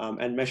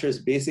and measures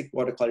basic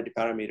water quality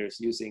parameters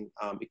using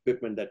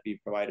equipment that we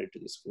provided to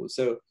the school.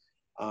 So,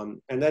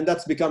 and then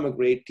that's become a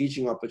great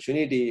teaching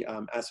opportunity,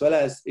 as well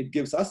as it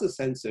gives us a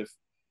sense of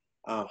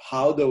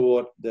how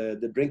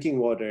the drinking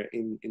water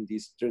in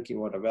these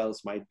drinking water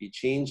wells might be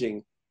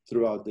changing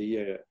throughout the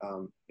year,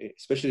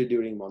 especially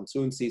during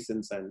monsoon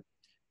seasons and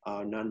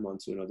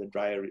non-monsoon or the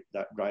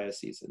drier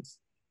seasons.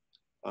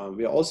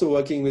 We are also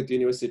working with the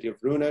University of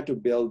Runa to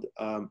build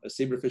a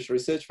zebrafish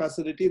research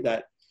facility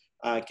that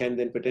can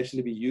then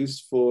potentially be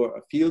used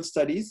for field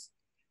studies.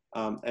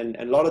 And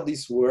a lot of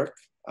this work,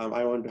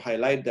 I want to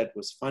highlight, that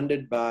was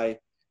funded by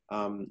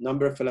a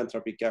number of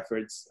philanthropic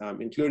efforts,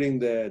 including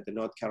the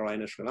North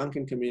Carolina Sri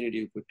Lankan community,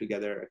 who put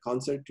together a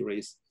concert to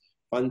raise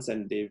funds,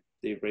 and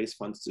they've raised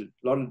funds to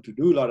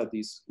do a lot of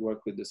these work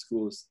with the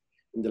schools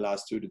in the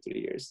last 2 to 3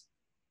 years.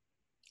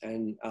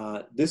 And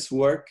this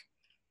work,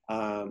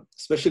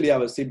 especially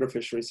our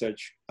zebrafish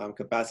research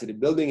capacity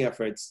building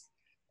efforts,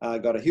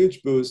 got a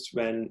huge boost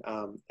when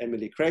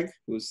Emily Craig,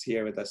 who's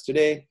here with us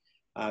today,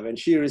 when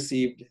she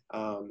received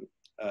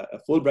a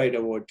Fulbright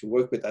Award to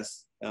work with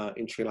us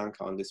in Sri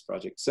Lanka on this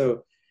project.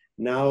 So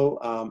now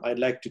I'd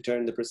like to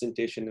turn the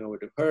presentation over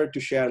to her to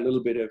share a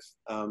little bit of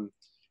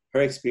her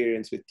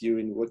experience with you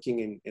in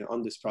working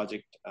on this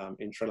project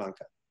in Sri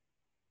Lanka.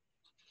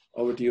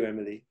 Over to you,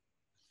 Emily.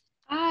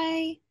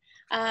 Hi.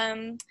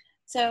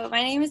 So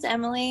my name is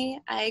Emily.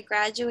 I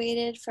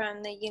graduated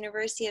from the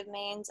University of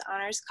Maine's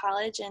Honors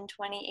College in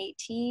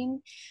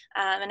 2018,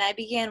 and I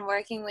began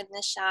working with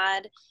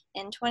Nishad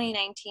in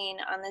 2019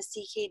 on the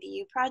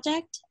CKDU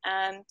project,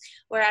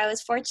 where I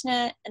was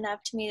fortunate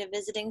enough to meet a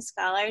visiting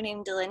scholar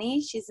named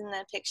Delaney. She's in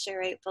the picture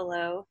right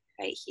below,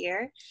 right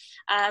here.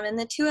 And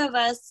the 2 of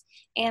us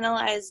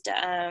analyzed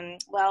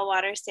well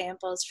water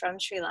samples from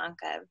Sri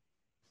Lanka.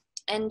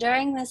 And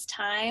during this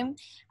time,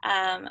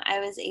 I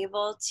was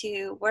able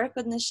to work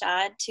with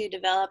Nishad to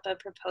develop a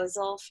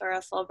proposal for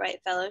a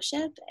Fulbright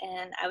Fellowship,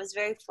 and I was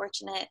very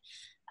fortunate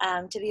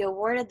to be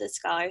awarded the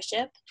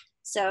scholarship.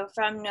 So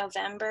from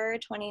November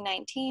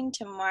 2019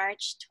 to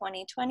March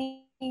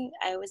 2020,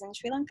 I was in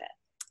Sri Lanka.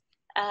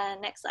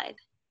 Next slide.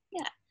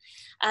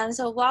 Yeah.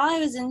 So while I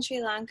was in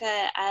Sri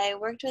Lanka, I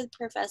worked with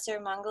Professor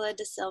Mangala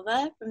De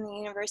Silva from the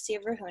University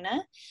of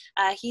Rahuna.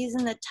 He's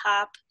in the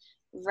top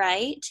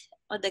right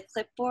with the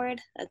clipboard,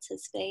 that's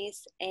his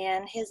face,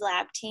 and his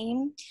lab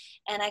team.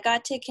 And I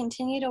got to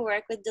continue to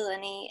work with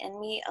Delaney and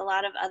meet a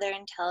lot of other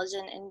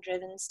intelligent and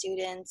driven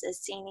students,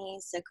 Asini,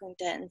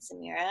 Sakunta, and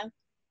Samira.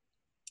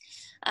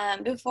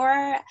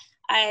 Before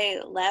I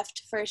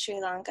left for Sri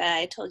Lanka,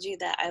 I told you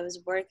that I was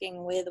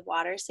working with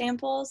water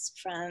samples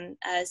from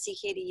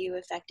CKDU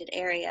affected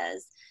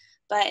areas.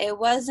 But it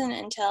wasn't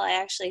until I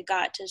actually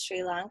got to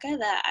Sri Lanka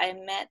that I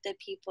met the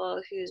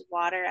people whose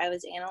water I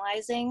was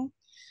analyzing.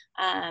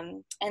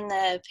 And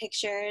the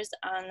pictures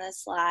on the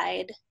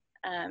slide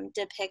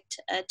depict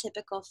a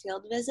typical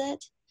field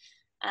visit.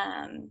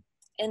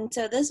 And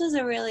so this was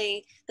a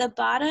really, the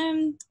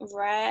bottom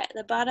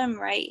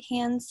right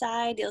hand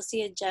side, you'll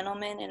see a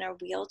gentleman in a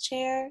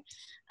wheelchair.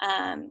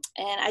 And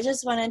I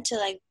just wanted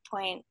to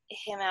point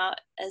him out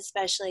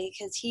especially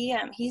because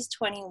he's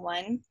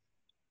 21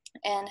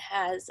 and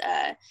has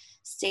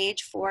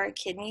stage 4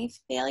 kidney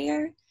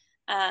failure.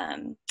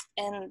 And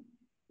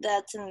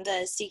that's in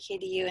the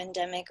CKDU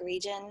endemic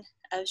region.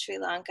 of Sri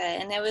Lanka.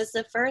 And it was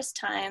the first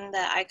time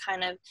that I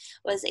kind of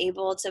was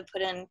able to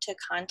put into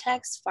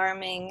context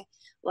farming,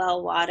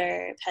 well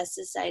water,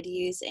 pesticide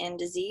use, and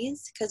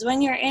disease. Because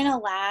when you're in a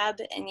lab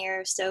and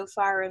you're so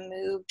far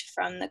removed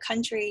from the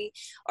country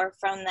or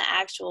from the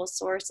actual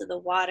source of the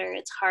water,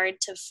 it's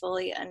hard to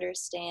fully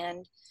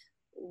understand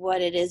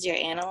what it is you're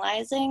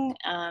analyzing.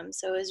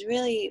 So it was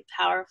really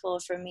powerful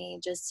for me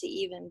just to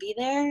even be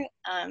there,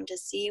 to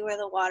see where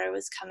the water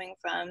was coming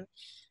from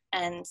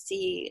and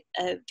see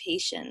a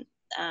patient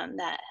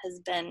that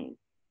has been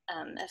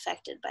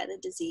affected by the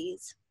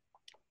disease.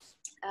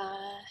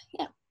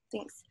 Yeah,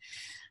 thanks.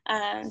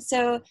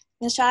 So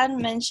Nishad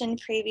mentioned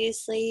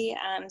previously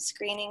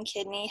screening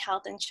kidney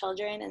health in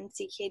children in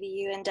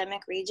CKDU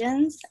endemic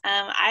regions.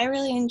 I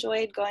really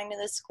enjoyed going to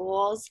the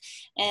schools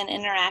and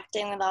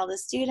interacting with all the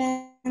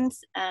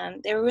students.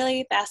 They were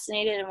really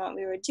fascinated in what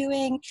we were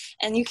doing,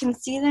 and you can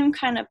see them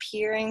kind of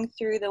peering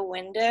through the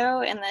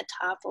window in the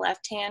top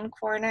left-hand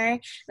corner.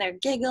 They're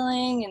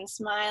giggling and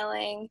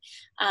smiling.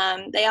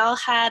 They all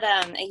had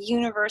a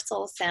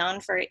universal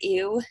sound for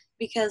ew,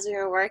 because we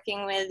were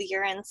working with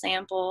urine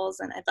samples,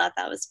 and I thought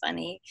that was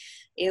funny.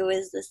 It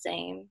was the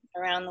same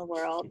around the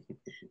world.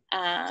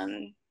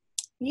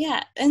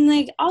 Yeah, and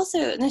like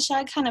also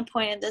Nishad kind of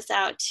pointed this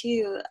out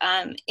too.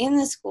 In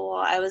the school,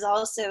 I was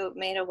also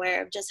made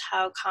aware of just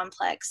how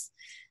complex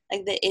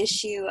like the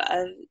issue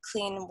of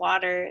clean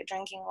water,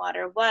 drinking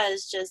water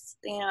was. Just,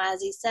 you know,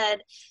 as he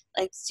said,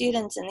 like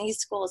students in these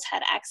schools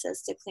had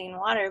access to clean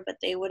water, but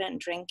they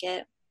wouldn't drink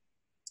it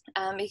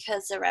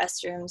because the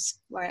restrooms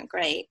weren't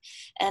great.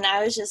 And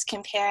I was just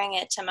comparing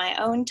it to my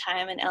own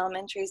time in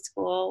elementary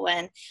school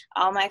when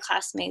all my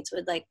classmates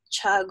would like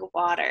chug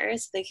water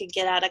so they could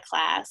get out of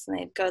class, and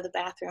they'd go to the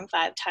bathroom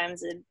 5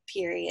 times a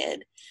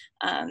period.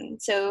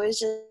 So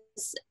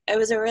it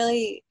was a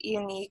really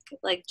unique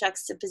like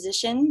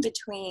juxtaposition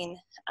between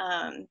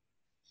an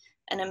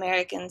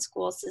American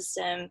school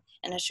system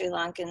and a Sri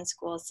Lankan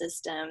school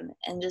system,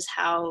 and just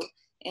how,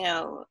 you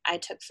know, I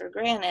took for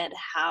granted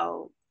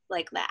how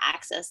like the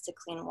access to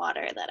clean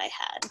water that I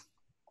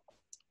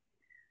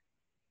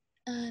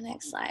had.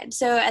 Next slide.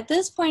 So at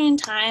this point in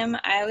time,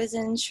 I was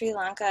in Sri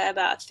Lanka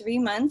about 3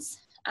 months,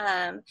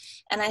 and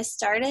I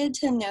started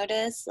to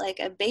notice like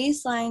a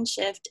baseline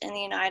shift in the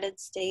United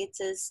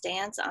States'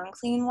 stance on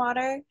clean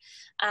water.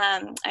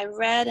 I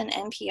read an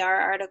NPR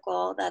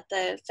article that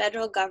the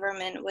federal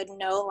government would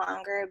no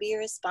longer be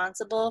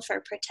responsible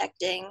for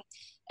protecting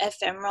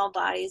ephemeral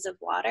bodies of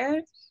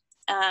water.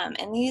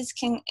 And these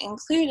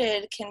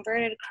included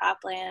converted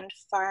cropland,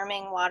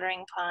 farming,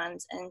 watering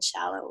ponds, and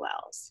shallow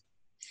wells.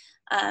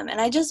 And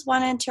I just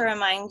wanted to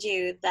remind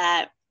you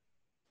that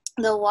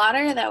the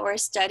water that we're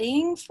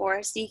studying for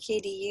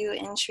CKDU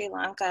in Sri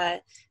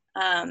Lanka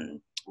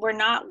were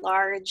not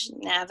large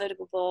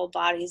navigable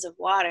bodies of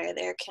water.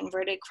 They're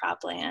converted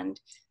cropland,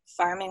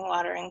 farming,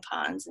 watering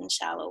ponds, and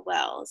shallow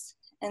wells.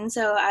 And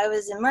so I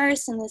was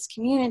immersed in this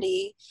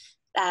community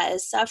that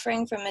is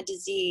suffering from a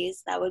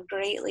disease that would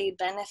greatly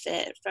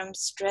benefit from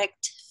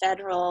strict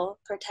federal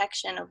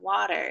protection of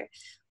water,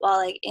 while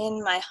like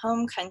in my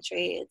home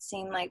country, it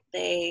seemed like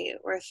they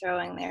were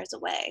throwing theirs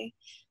away.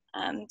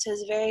 So it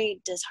was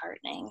very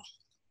disheartening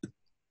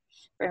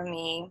for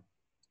me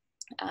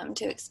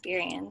to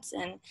experience.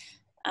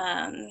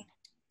 And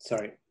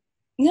Sorry.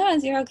 no,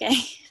 you're okay.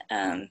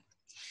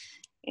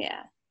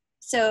 Yeah.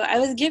 So I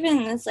was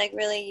given this like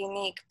really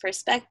unique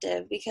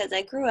perspective because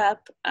I grew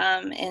up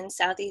in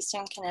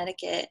southeastern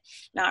Connecticut,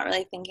 not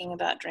really thinking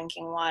about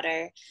drinking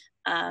water.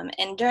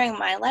 And during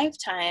my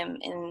lifetime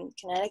in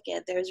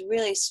Connecticut, there's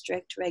really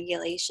strict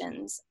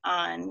regulations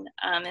on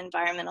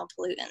environmental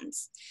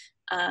pollutants.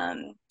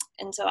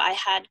 And so I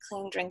had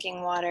clean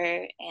drinking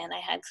water, and I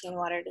had clean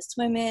water to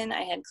swim in.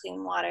 I had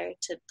clean water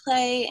to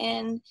play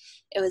in.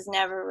 It was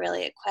never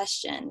really a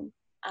question.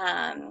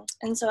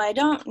 And so I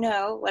don't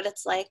know what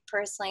it's like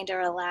personally to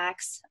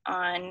relax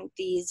on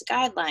these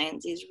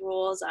guidelines, these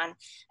rules on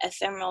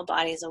ephemeral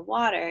bodies of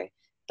water.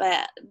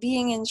 But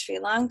being in Sri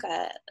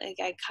Lanka, like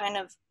I kind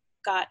of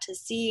got to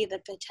see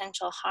the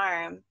potential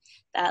harm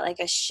that like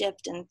a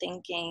shift in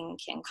thinking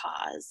can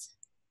cause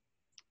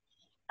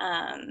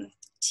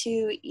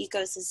to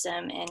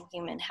ecosystem and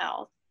human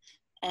health.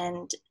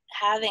 And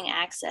having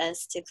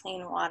access to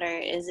clean water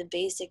is a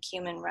basic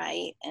human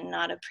right and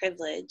not a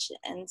privilege.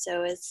 And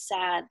so it's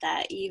sad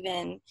that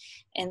even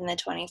in the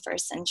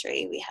 21st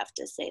century, we have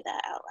to say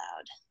that out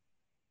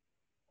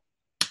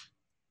loud.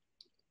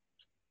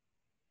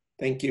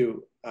 Thank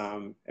you,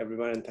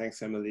 everyone, and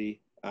thanks,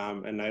 Emily.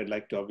 And I'd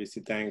like to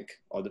obviously thank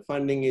all the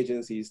funding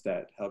agencies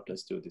that helped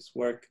us do this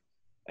work,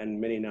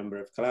 and many number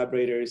of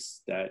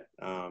collaborators that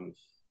have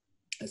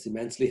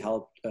immensely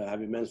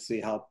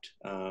helped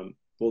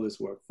pull this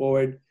work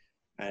forward,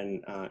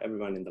 and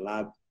everyone in the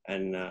lab,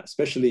 and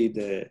especially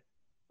the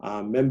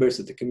members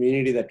of the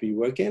community that we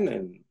work in.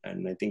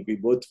 And I think we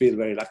both feel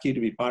very lucky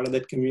to be part of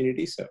that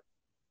community. So,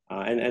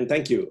 and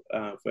thank you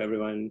for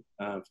everyone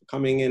for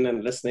coming in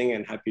and listening,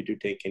 and happy to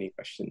take any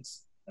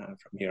questions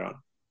from here on.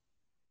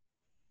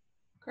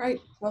 Great.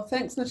 Well,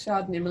 thanks,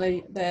 Nishad and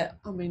Emily.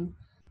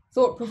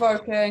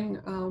 thought-provoking,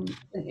 an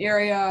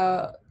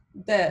area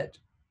that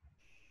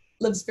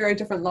lives very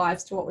different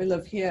lives to what we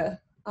live here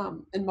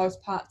in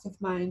most parts of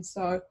Maine.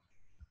 So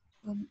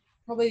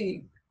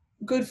probably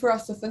good for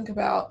us to think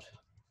about,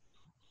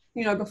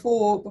 you know,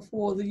 before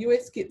the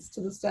US gets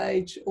to the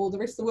stage, or the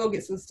rest of the world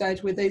gets to the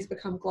stage where these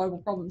become global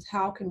problems.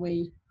 How can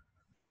we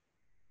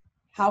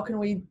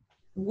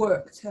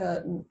work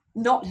to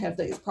not have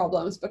these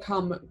problems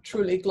become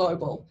truly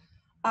global?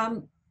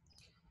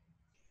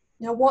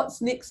 Now,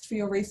 what's next for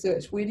your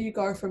research? Where do you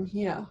go from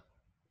here?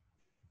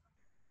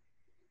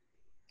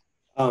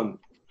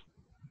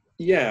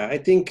 Yeah, I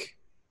think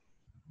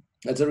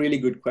that's a really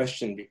good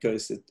question,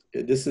 because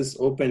this has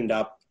opened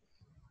up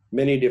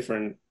many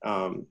different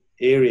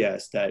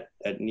areas that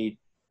need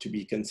to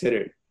be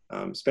considered,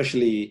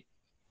 especially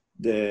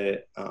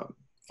the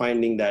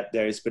finding that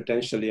there is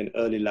potentially an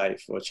early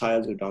life or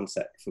childhood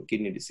onset for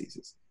kidney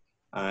diseases.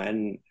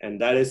 And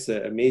that is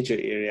a major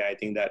area, I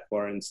think, that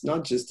warrants,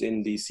 not just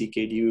in the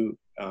CKDU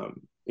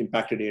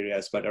impacted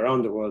areas, but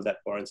around the world, that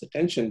warrants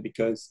attention,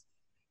 because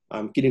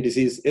kidney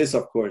disease is,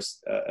 of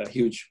course, a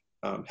huge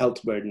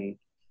health burden,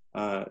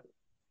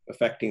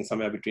 affecting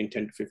somewhere between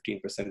 10 to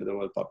 15% of the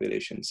world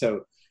population.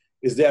 So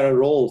is there a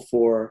role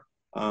for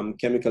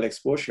chemical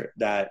exposure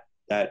that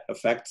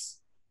affects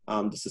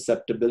the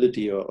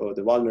susceptibility or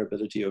the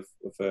vulnerability of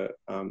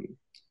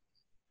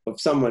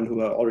someone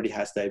who already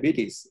has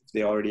diabetes? If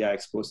they already are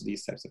exposed to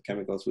these types of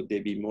chemicals, would they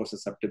be more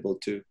susceptible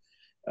to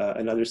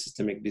another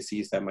systemic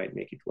disease that might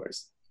make it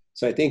worse?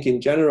 So I think in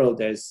general,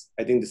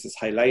 I think this is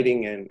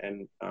highlighting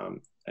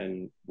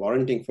and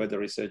warranting further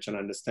research and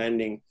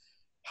understanding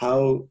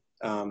how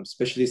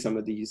especially some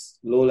of these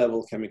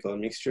low-level chemical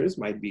mixtures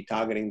might be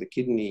targeting the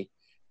kidney,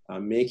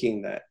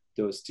 making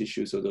those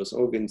tissues or those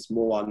organs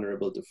more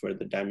vulnerable to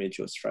further damage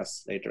or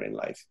stress later in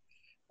life.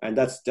 And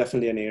that's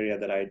definitely an area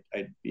that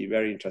I'd be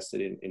very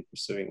interested in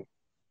pursuing.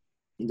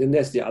 And then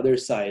there's the other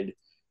side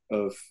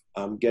of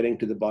getting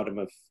to the bottom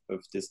of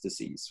this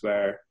disease,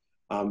 where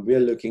we're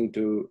looking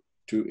to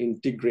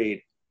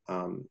integrate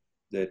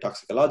the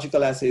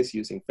toxicological assays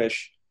using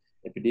fish,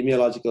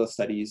 epidemiological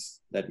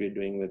studies that we're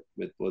doing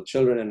with both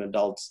children and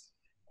adults,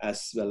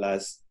 as well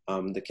as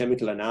the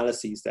chemical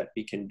analyses that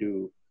we can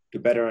do to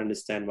better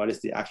understand what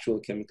is the actual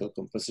chemical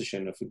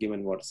composition of a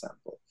given water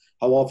sample.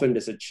 How often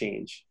does it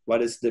change?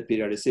 What is the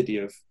periodicity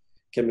of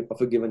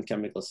a given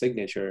chemical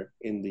signature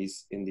in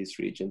these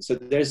regions? So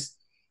there's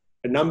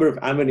a number of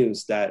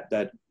avenues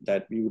that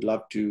we would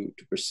love to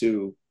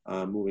pursue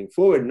moving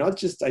forward, not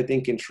just, I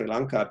think, in Sri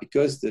Lanka,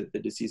 because the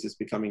disease is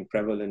becoming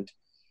prevalent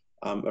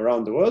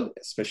around the world,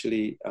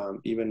 especially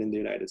even in the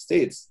United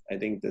States. I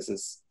think this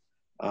is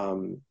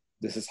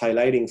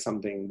highlighting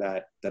something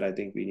that I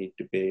think we need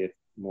to pay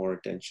more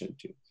attention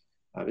to.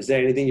 Is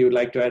there anything you would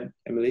like to add,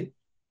 Emily?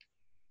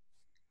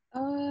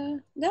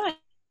 No,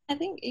 I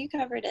think you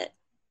covered it.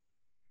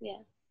 Yeah.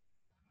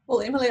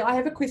 Well, Emily, I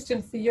have a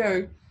question for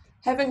you.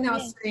 Having now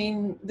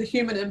seen the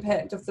human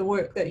impact of the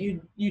work that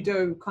you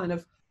do, kind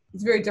of,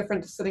 it's very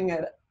different to sitting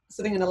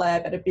in a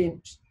lab at a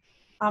bench.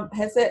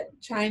 Has that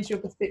changed your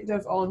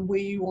perspective on where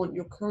you want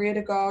your career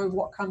to go?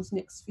 What comes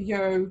next for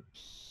you?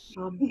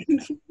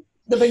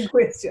 The big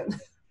question.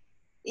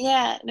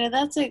 Yeah, no,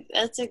 that's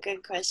a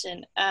good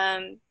question.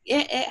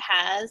 It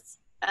has.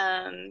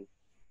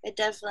 It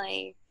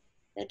definitely.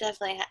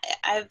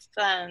 I've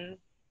I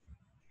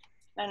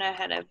don't know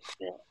how to put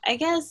it. I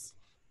guess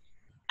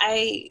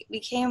I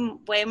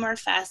became way more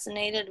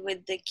fascinated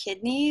with the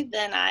kidney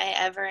than I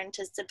ever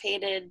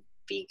anticipated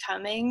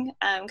becoming,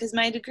 because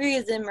my degree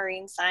is in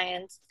marine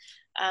science,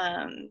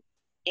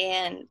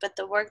 but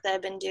the work that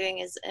I've been doing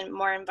is in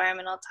more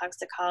environmental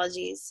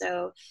toxicology.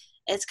 So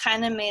it's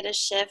kind of made a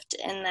shift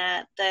in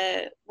that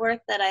the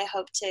work that I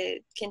hope to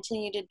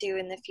continue to do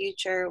in the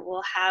future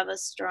will have a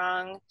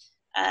strong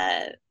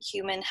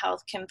human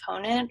health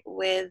component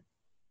with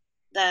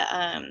the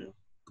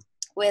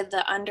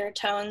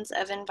undertones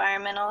of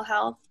environmental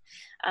health,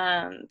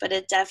 but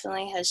it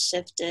definitely has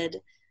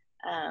shifted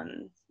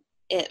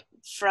it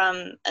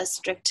from a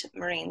strict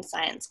marine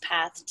science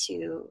path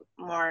to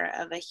more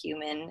of a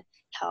human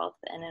health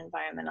and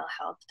environmental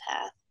health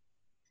path.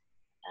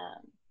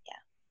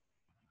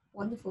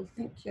 Wonderful,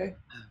 thank you.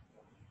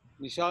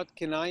 Nishad,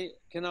 can I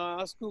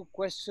ask you a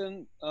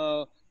question?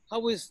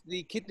 How is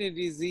the kidney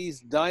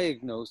disease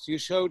diagnosed? You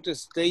showed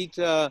us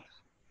data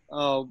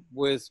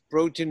with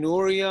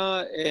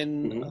proteinuria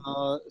in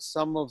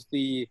some of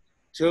the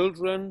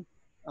children.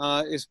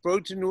 Is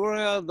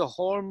proteinuria the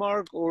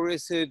hallmark, or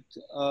is it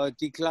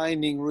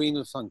declining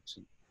renal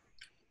function?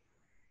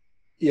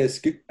 Yes,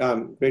 good,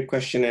 great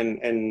question.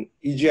 And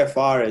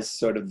EGFR is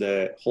sort of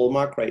the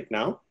hallmark right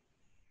now.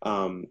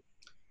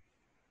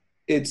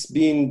 It's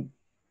been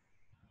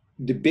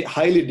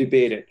highly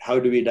debated, how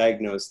do we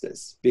diagnose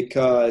this?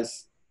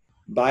 Because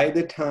by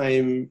the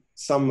time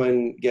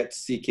someone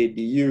gets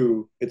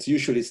CKDU, it's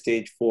usually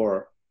stage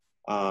 4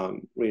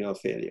 renal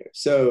failure.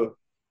 So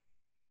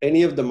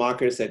any of the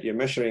markers that you're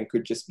measuring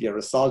could just be a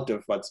result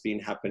of what's been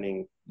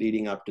happening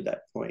leading up to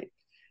that point.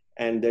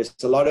 And there's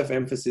a lot of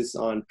emphasis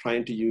on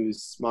trying to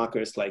use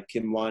markers like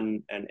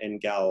KIM1 and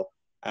NGAL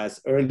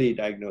as early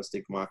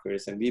diagnostic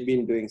markers. And we've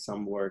been doing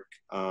some work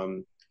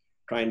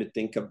trying to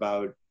think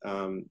about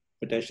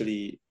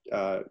potentially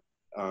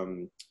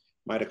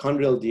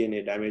mitochondrial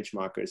DNA damage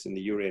markers in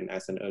the urine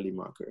as an early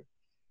marker,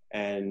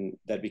 and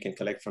that we can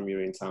collect from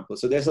urine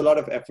samples. So there's a lot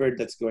of effort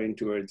that's going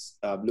towards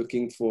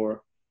looking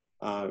for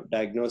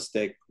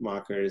diagnostic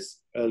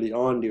markers early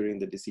on during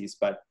the disease,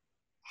 but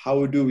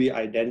how do we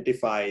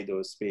identify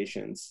those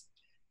patients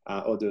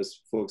or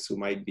those folks who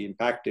might be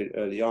impacted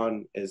early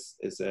on is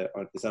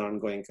an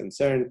ongoing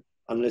concern,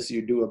 unless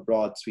you do a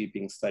broad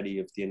sweeping study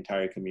of the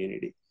entire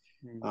community.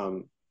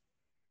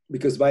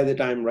 Because by the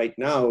time right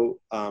now,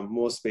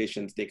 most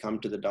patients, they come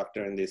to the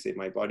doctor and they say,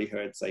 my body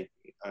hurts, I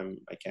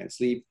can't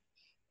sleep.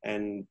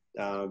 And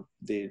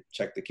they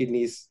check the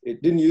kidneys.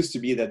 It didn't used to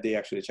be that they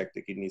actually check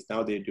the kidneys.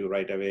 Now they do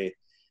right away.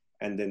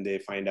 And then they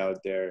find out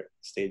they're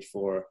stage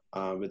 4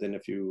 within a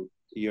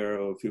year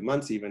or a few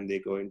months, even they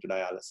go into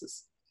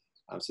dialysis.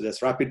 So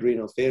there's rapid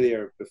renal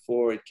failure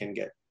before it can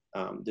get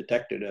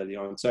detected early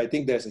on. So I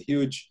think there's a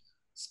huge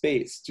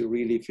space to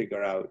really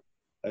figure out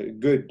a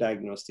good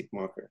diagnostic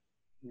marker.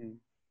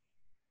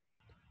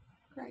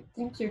 Great,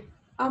 thank you.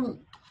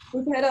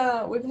 We've had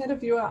a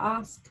viewer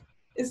ask,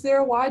 is there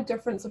a wide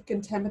difference of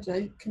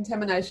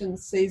contamination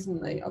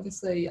seasonally?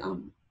 Obviously,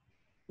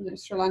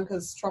 Sri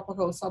Lanka's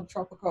tropical,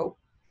 subtropical.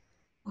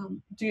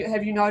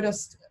 Have you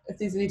noticed if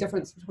there's any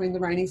difference between the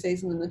rainy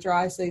season and the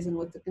dry season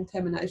with the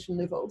contamination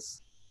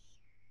levels?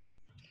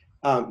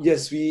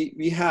 Yes,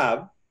 we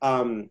have.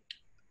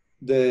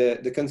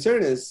 The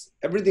concern is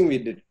everything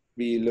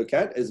we look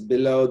at is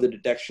below the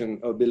detection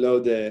or below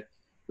the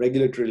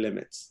regulatory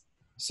limits.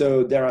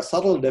 So there are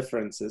subtle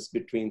differences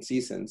between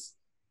seasons,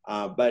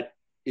 but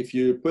if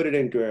you put it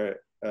into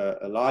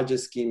a larger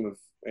scheme of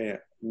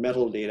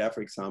metal data,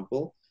 for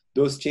example,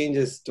 those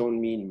changes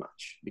don't mean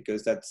much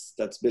because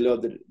that's below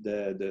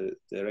the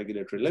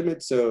regulatory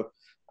limit. So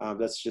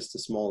that's just a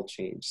small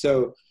change.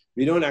 So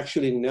we don't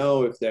actually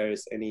know if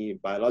there's any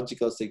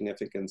biological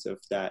significance of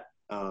that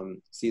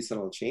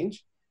seasonal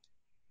change,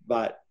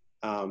 but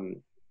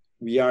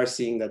we are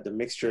seeing that the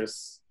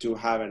mixtures do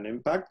have an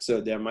impact.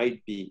 So there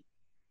might be,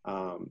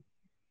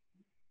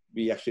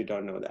 we actually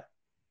don't know that.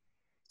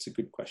 It's a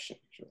good question,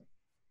 actually.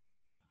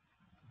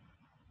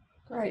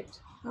 Great.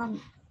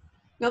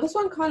 Now this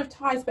one kind of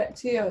ties back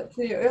to your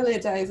earlier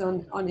days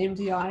on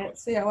MDI at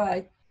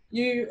COA.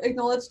 You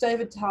acknowledged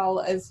David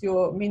Tull as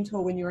your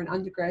mentor when you were an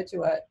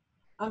undergraduate.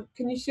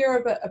 Can you share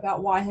a bit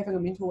about why having a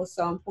mentor was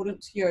so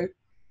important to you?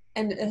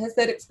 And has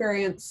that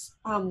experience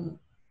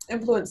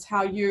influenced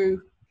how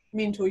you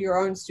mentor your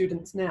own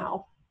students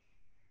now?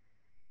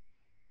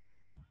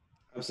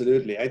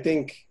 Absolutely. I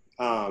think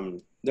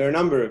there are a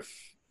number of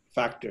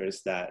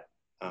factors that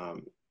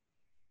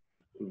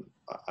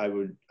I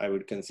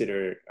would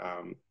consider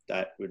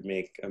that would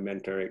make a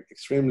mentor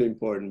extremely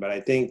important. But I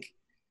think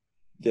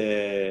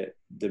the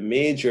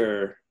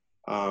major,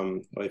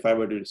 or if I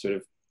were to sort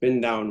of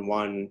pin down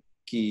one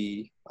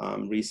key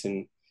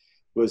reason,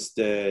 was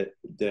the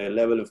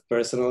level of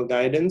personal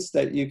guidance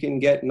that you can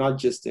get, not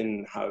just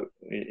in how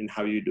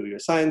you do your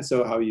science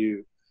or how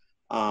you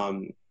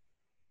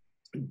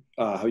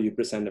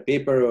present a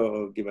paper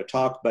or give a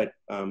talk, but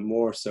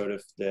more sort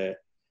of the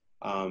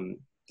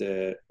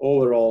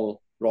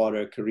overall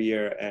broader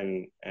career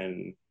and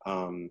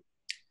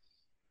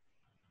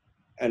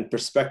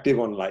perspective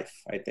on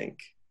life. I think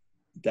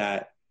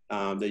that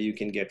you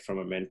can get from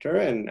a mentor,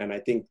 and I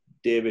think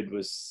David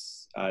was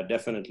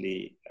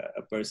definitely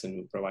a person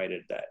who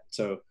provided that.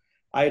 So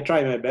I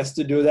try my best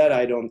to do that.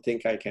 I don't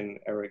think I can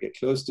ever get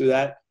close to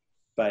that,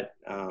 but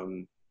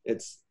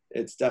it's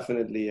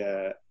definitely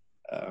a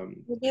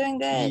You're doing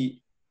good.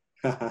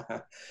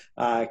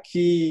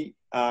 key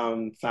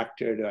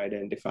factor to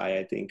identify,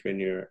 I think, when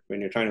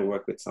you're trying to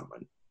work with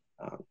someone.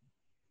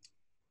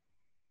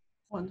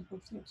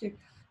 Wonderful, thank you.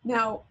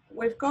 Now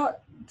we've got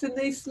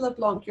Denise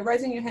LeBlanc. You're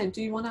raising your hand.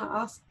 Do you want to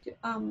ask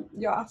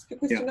your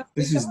question? Yeah,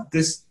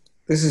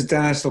 this is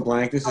Dennis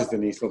LeBlanc. This is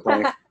Denise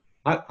LeBlanc.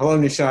 Hello,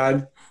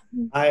 Nishad.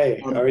 Hi,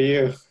 how are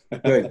you?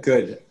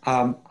 Good.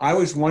 I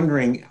was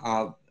wondering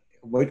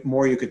what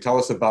more you could tell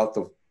us about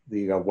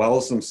the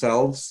wells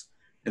themselves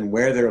and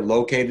where they're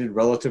located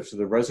relative to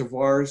the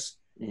reservoirs.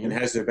 Mm-hmm. And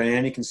has there been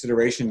any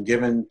consideration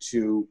given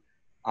to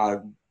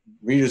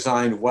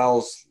redesigned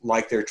wells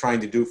like they're trying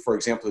to do, for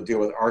example, to deal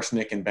with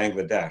arsenic in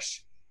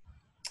Bangladesh?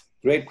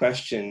 Great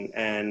question.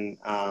 And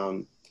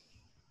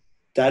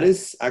that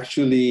is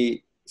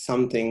actually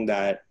something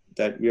that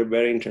we're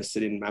very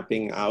interested in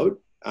mapping out.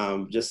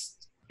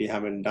 Just we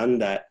haven't done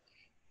that.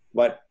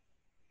 What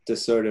the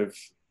sort of,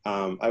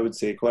 I would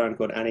say, quote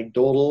unquote,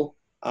 anecdotal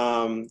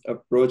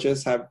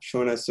approaches have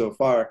shown us so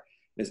far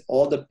is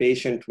all the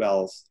patient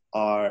wells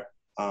are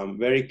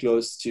very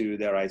close to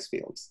their rice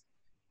fields,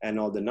 and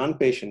all the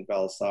non-patient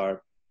wells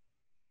are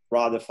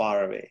rather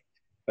far away.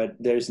 But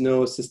there's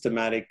no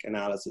systematic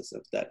analysis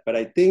of that. But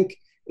I think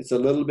it's a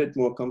little bit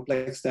more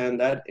complex than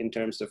that in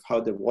terms of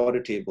how the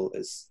water table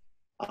is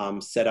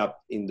set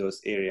up in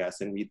those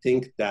areas. And we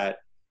think that,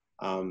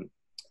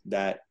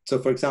 so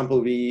for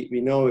example, we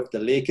know if the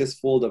lake is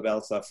full, the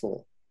wells are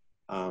full.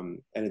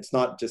 And it's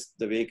not just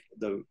the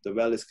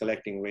well is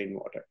collecting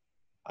rainwater.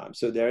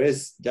 So there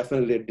is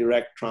definitely a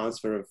direct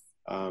transfer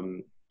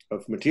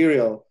of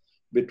material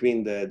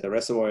between the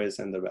reservoirs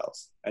and the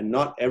wells, and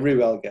not every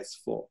well gets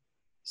full.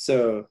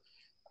 So,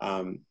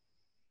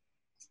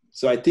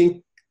 so I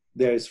think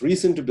there's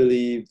reason to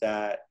believe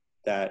that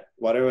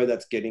whatever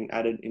that's getting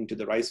added into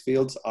the rice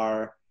fields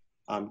are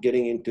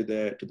getting into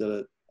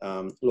the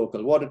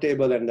local water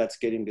table, and that's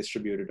getting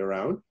distributed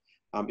around.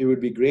 It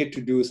would be great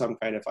to do some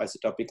kind of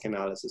isotopic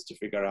analysis to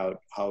figure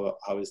out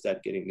how is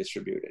that getting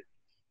distributed.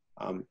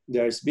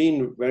 There's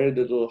been very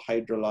little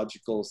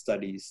hydrological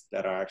studies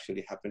that are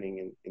actually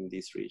happening in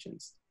these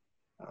regions.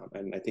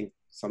 And I think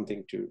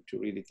something to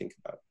really think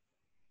about.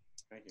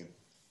 Thank you.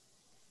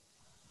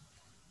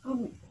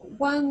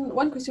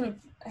 One question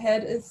we've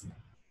had is,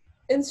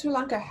 in Sri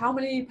Lanka, how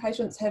many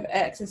patients have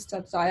access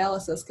to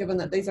dialysis, given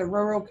that these are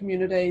rural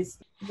communities?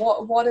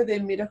 What are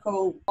their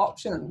medical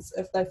options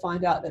if they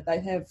find out that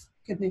they have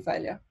kidney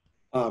failure?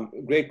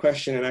 Great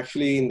question. And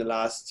actually in the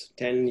last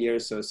 10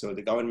 years or so,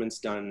 the government's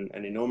done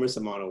an enormous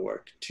amount of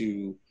work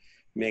to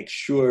make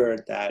sure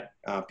that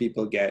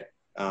people can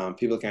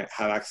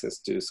have access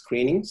to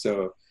screening.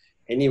 So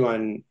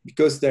anyone,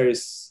 because there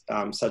is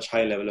such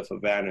high level of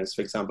awareness,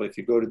 for example, if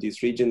you go to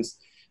these regions,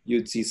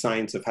 you'd see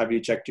signs of, have you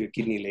checked your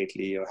kidney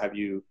lately, or have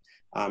you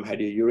had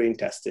your urine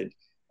tested?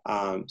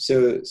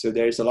 So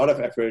there's a lot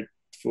of effort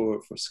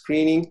for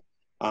screening,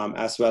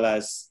 as well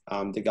as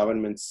the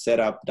government set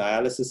up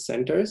dialysis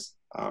centers,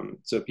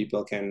 so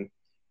people can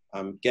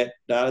get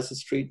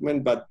dialysis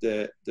treatment. But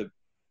I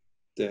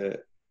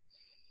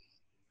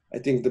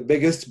think the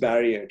biggest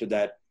barrier to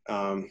that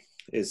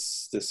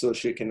is the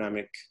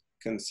socioeconomic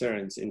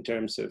concerns, in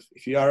terms of,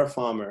 if you are a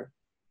farmer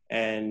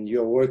and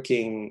you're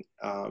working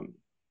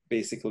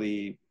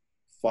basically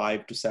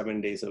 5 to 7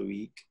 days a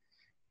week,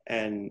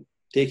 and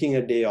taking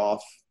a day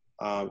off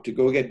to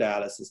go get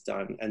dialysis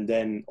done, and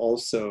then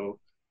also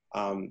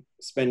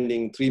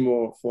spending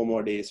 4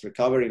 more days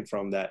recovering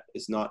from that,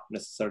 is not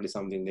necessarily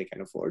something they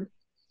can afford.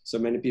 So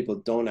many people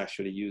don't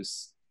actually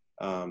use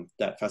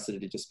that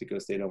facility just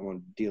because they don't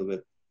want to deal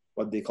with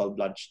what they call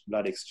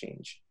blood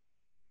exchange.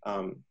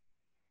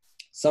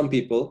 Some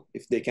people,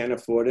 if they can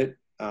afford it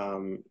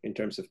in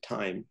terms of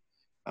time,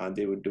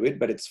 they would do it,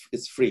 but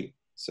it's free.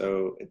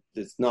 So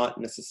it's not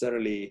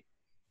necessarily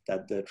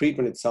that the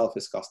treatment itself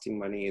is costing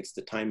money, it's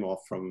the time off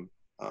from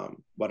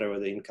whatever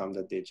the income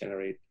that they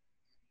generate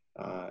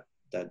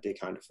that they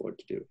can't afford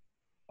to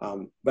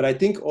do. But I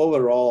think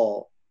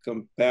overall,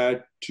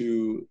 compared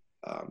to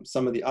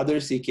some of the other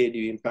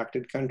CKD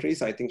impacted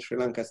countries, I think Sri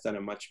Lanka has done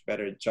a much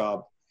better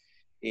job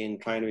in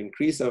trying to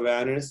increase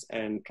awareness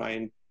and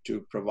trying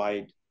to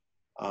provide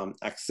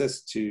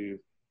access to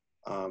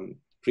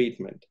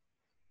treatment.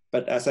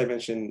 But as I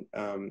mentioned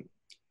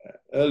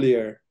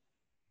earlier,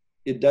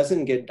 it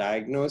doesn't get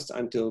diagnosed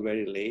until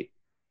very late.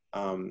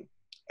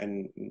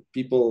 And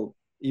people,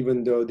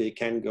 even though they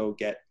can go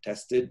get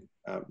tested,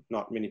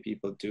 not many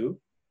people do.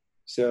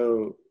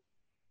 So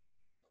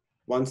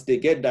once they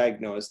get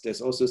diagnosed,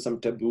 there's also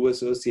some taboo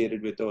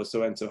associated with those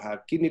so-and-so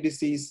have kidney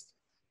disease.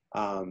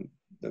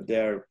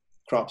 Their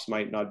crops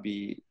might not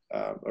be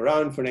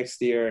around for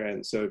next year.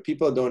 And so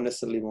people don't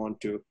necessarily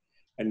want to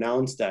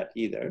announce that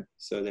either.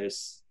 So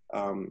there's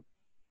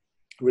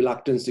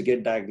reluctance to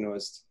get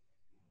diagnosed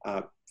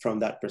from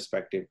that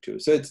perspective too.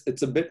 So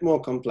it's a bit more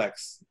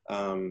complex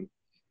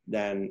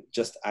than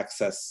just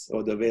access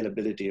or the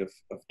availability of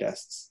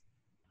tests.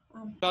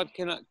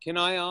 Can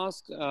I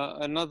ask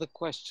another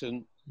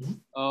question?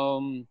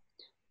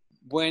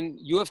 When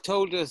you have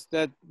told us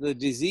that the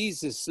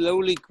disease is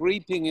slowly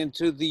creeping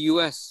into the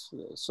US,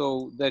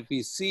 so that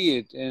we see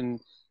it in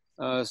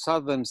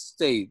southern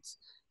states,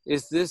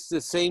 is this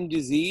the same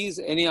disease?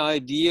 Any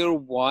idea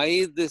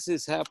why this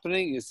is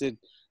happening? Is it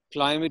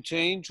climate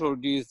change, or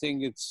do you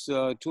think it's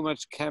too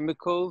much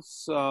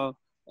chemicals,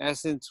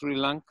 as in Sri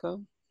Lanka?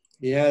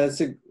 Yeah,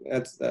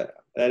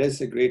 that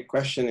is a great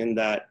question, in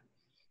that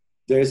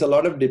there's a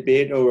lot of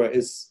debate over,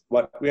 is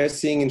what we are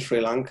seeing in Sri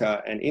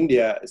Lanka and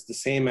India is the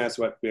same as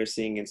what we're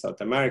seeing in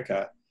South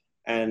America,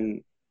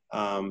 and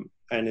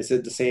is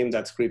it the same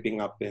that's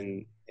creeping up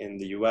in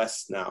the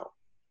US now?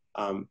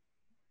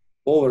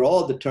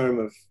 Overall, the term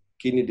of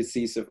kidney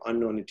disease of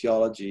unknown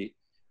etiology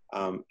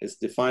is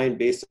defined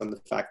based on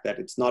the fact that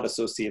it's not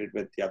associated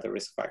with the other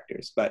risk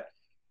factors, but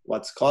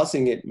what's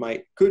causing it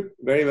could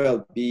very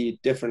well be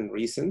different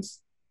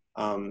reasons.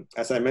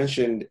 As I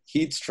mentioned,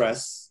 heat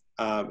stress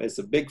is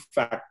a big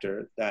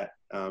factor that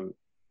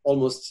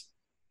almost,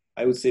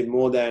 I would say,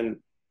 more than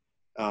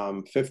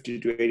 50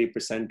 to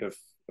 80% of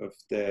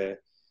the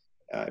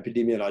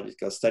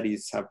epidemiological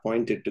studies have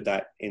pointed to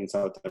that in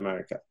South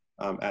America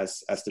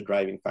as the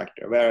driving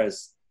factor,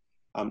 whereas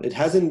it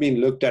hasn't been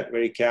looked at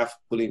very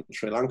carefully in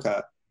Sri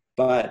Lanka.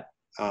 But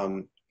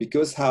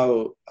because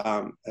how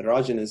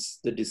heterogeneous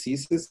the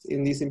diseases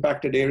in these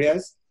impacted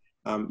areas,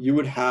 you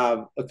would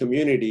have a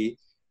community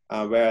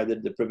where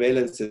the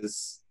prevalence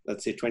is,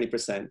 let's say,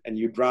 20%, and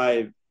you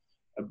drive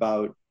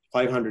about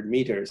 500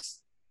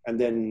 meters, and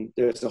then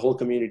there's a whole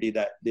community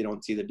that they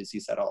don't see the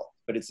disease at all.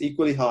 But it's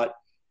equally hot,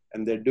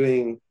 and they're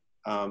doing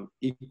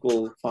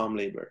equal farm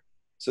labor.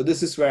 So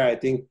this is where I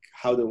think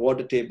how the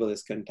water table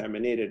is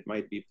contaminated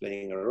might be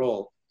playing a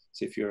role.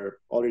 So if you're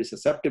already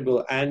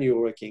susceptible and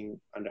you're working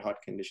under hot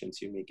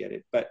conditions, you may get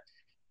it. But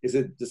is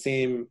it the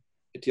same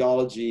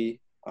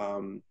etiology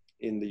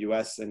in the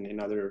US and in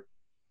other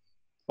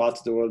parts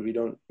of the world? We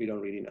don't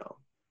really know.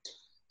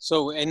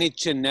 So any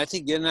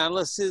genetic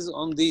analysis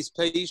on these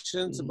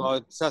patients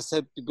about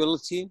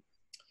susceptibility?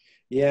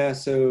 Yeah,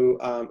 so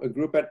a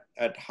group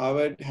at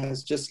Harvard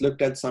has just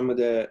looked at some of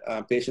the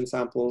patient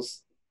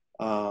samples.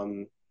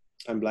 I'm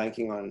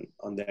blanking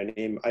on their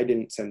name. I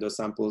didn't send those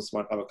samples.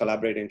 Our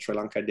collaborator in Sri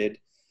Lanka did.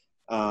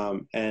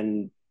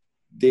 And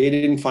they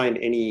didn't find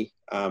any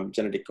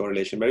genetic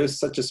correlation, but it was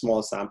such a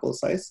small sample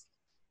size.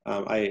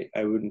 I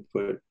wouldn't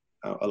put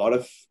a lot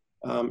of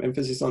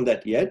emphasis on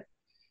that yet.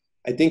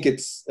 I think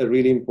it's a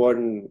really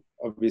important,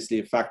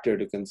 obviously, factor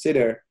to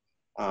consider.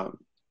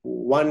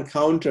 One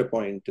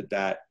counterpoint to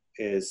that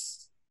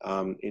is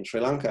in Sri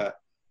Lanka,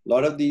 a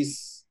lot of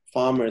these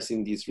farmers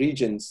in these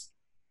regions,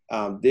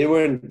 they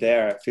weren't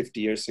there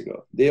 50 years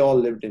ago. They all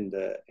lived in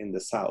the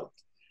south.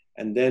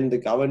 And then the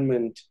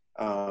government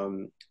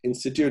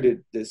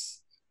instituted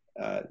this,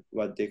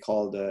 what they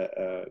call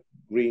the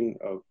green,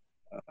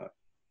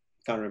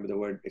 can't remember the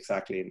word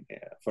exactly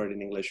for it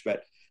in English,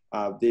 but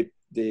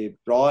they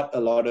brought a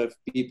lot of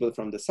people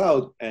from the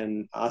south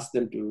and asked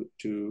them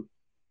to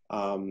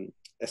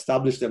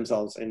establish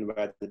themselves in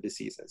where the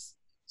disease is.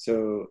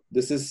 So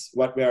this is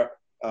what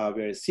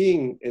we're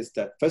seeing, is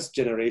that first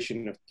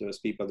generation of those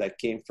people that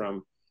came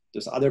from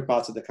those other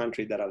parts of the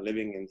country that are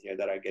living in here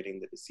that are getting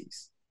the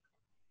disease.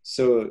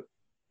 So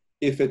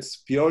if it's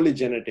purely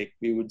genetic,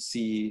 we would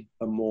see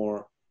a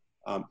more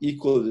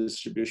equal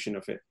distribution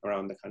of it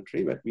around the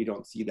country, but we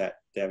don't see that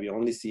there. We're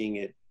only seeing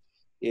it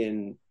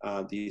in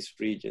these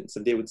regions.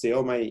 And they would say,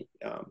 oh, my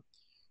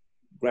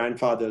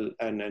grandfather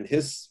and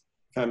his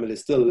family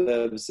still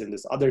lives in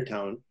this other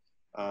town.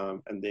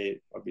 And they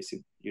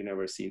obviously, you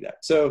never see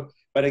that. So,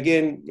 but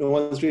again, no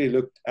one's really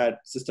looked at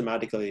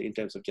systematically in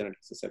terms of genetic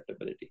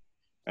susceptibility.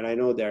 And I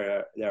know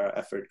there are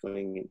efforts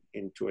going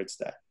in towards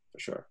that for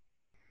sure.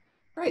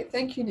 Great,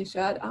 thank you,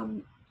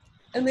 Nishad.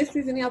 Unless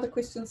there's any other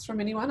questions from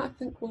anyone, I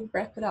think we'll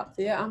wrap it up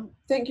there.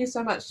 Thank you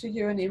so much to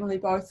you and Emily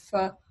both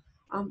for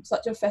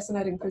such a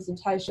fascinating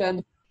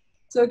presentation.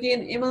 So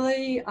again,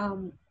 Emily,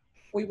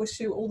 we wish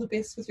you all the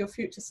best with your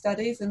future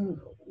studies and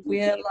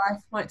where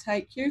life might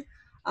take you,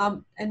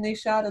 and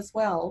Nishad as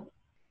well.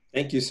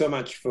 Thank you so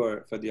much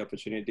for the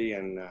opportunity,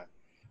 and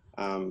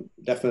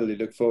definitely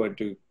look forward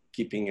to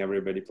keeping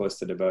everybody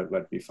posted about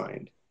what we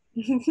find.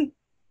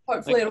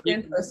 Hopefully it'll be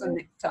in person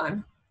next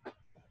time.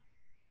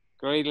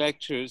 Great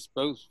lectures,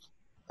 both.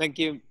 Thank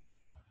you.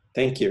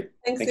 Thank you.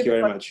 Thanks Thank you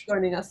very much for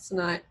joining us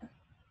tonight.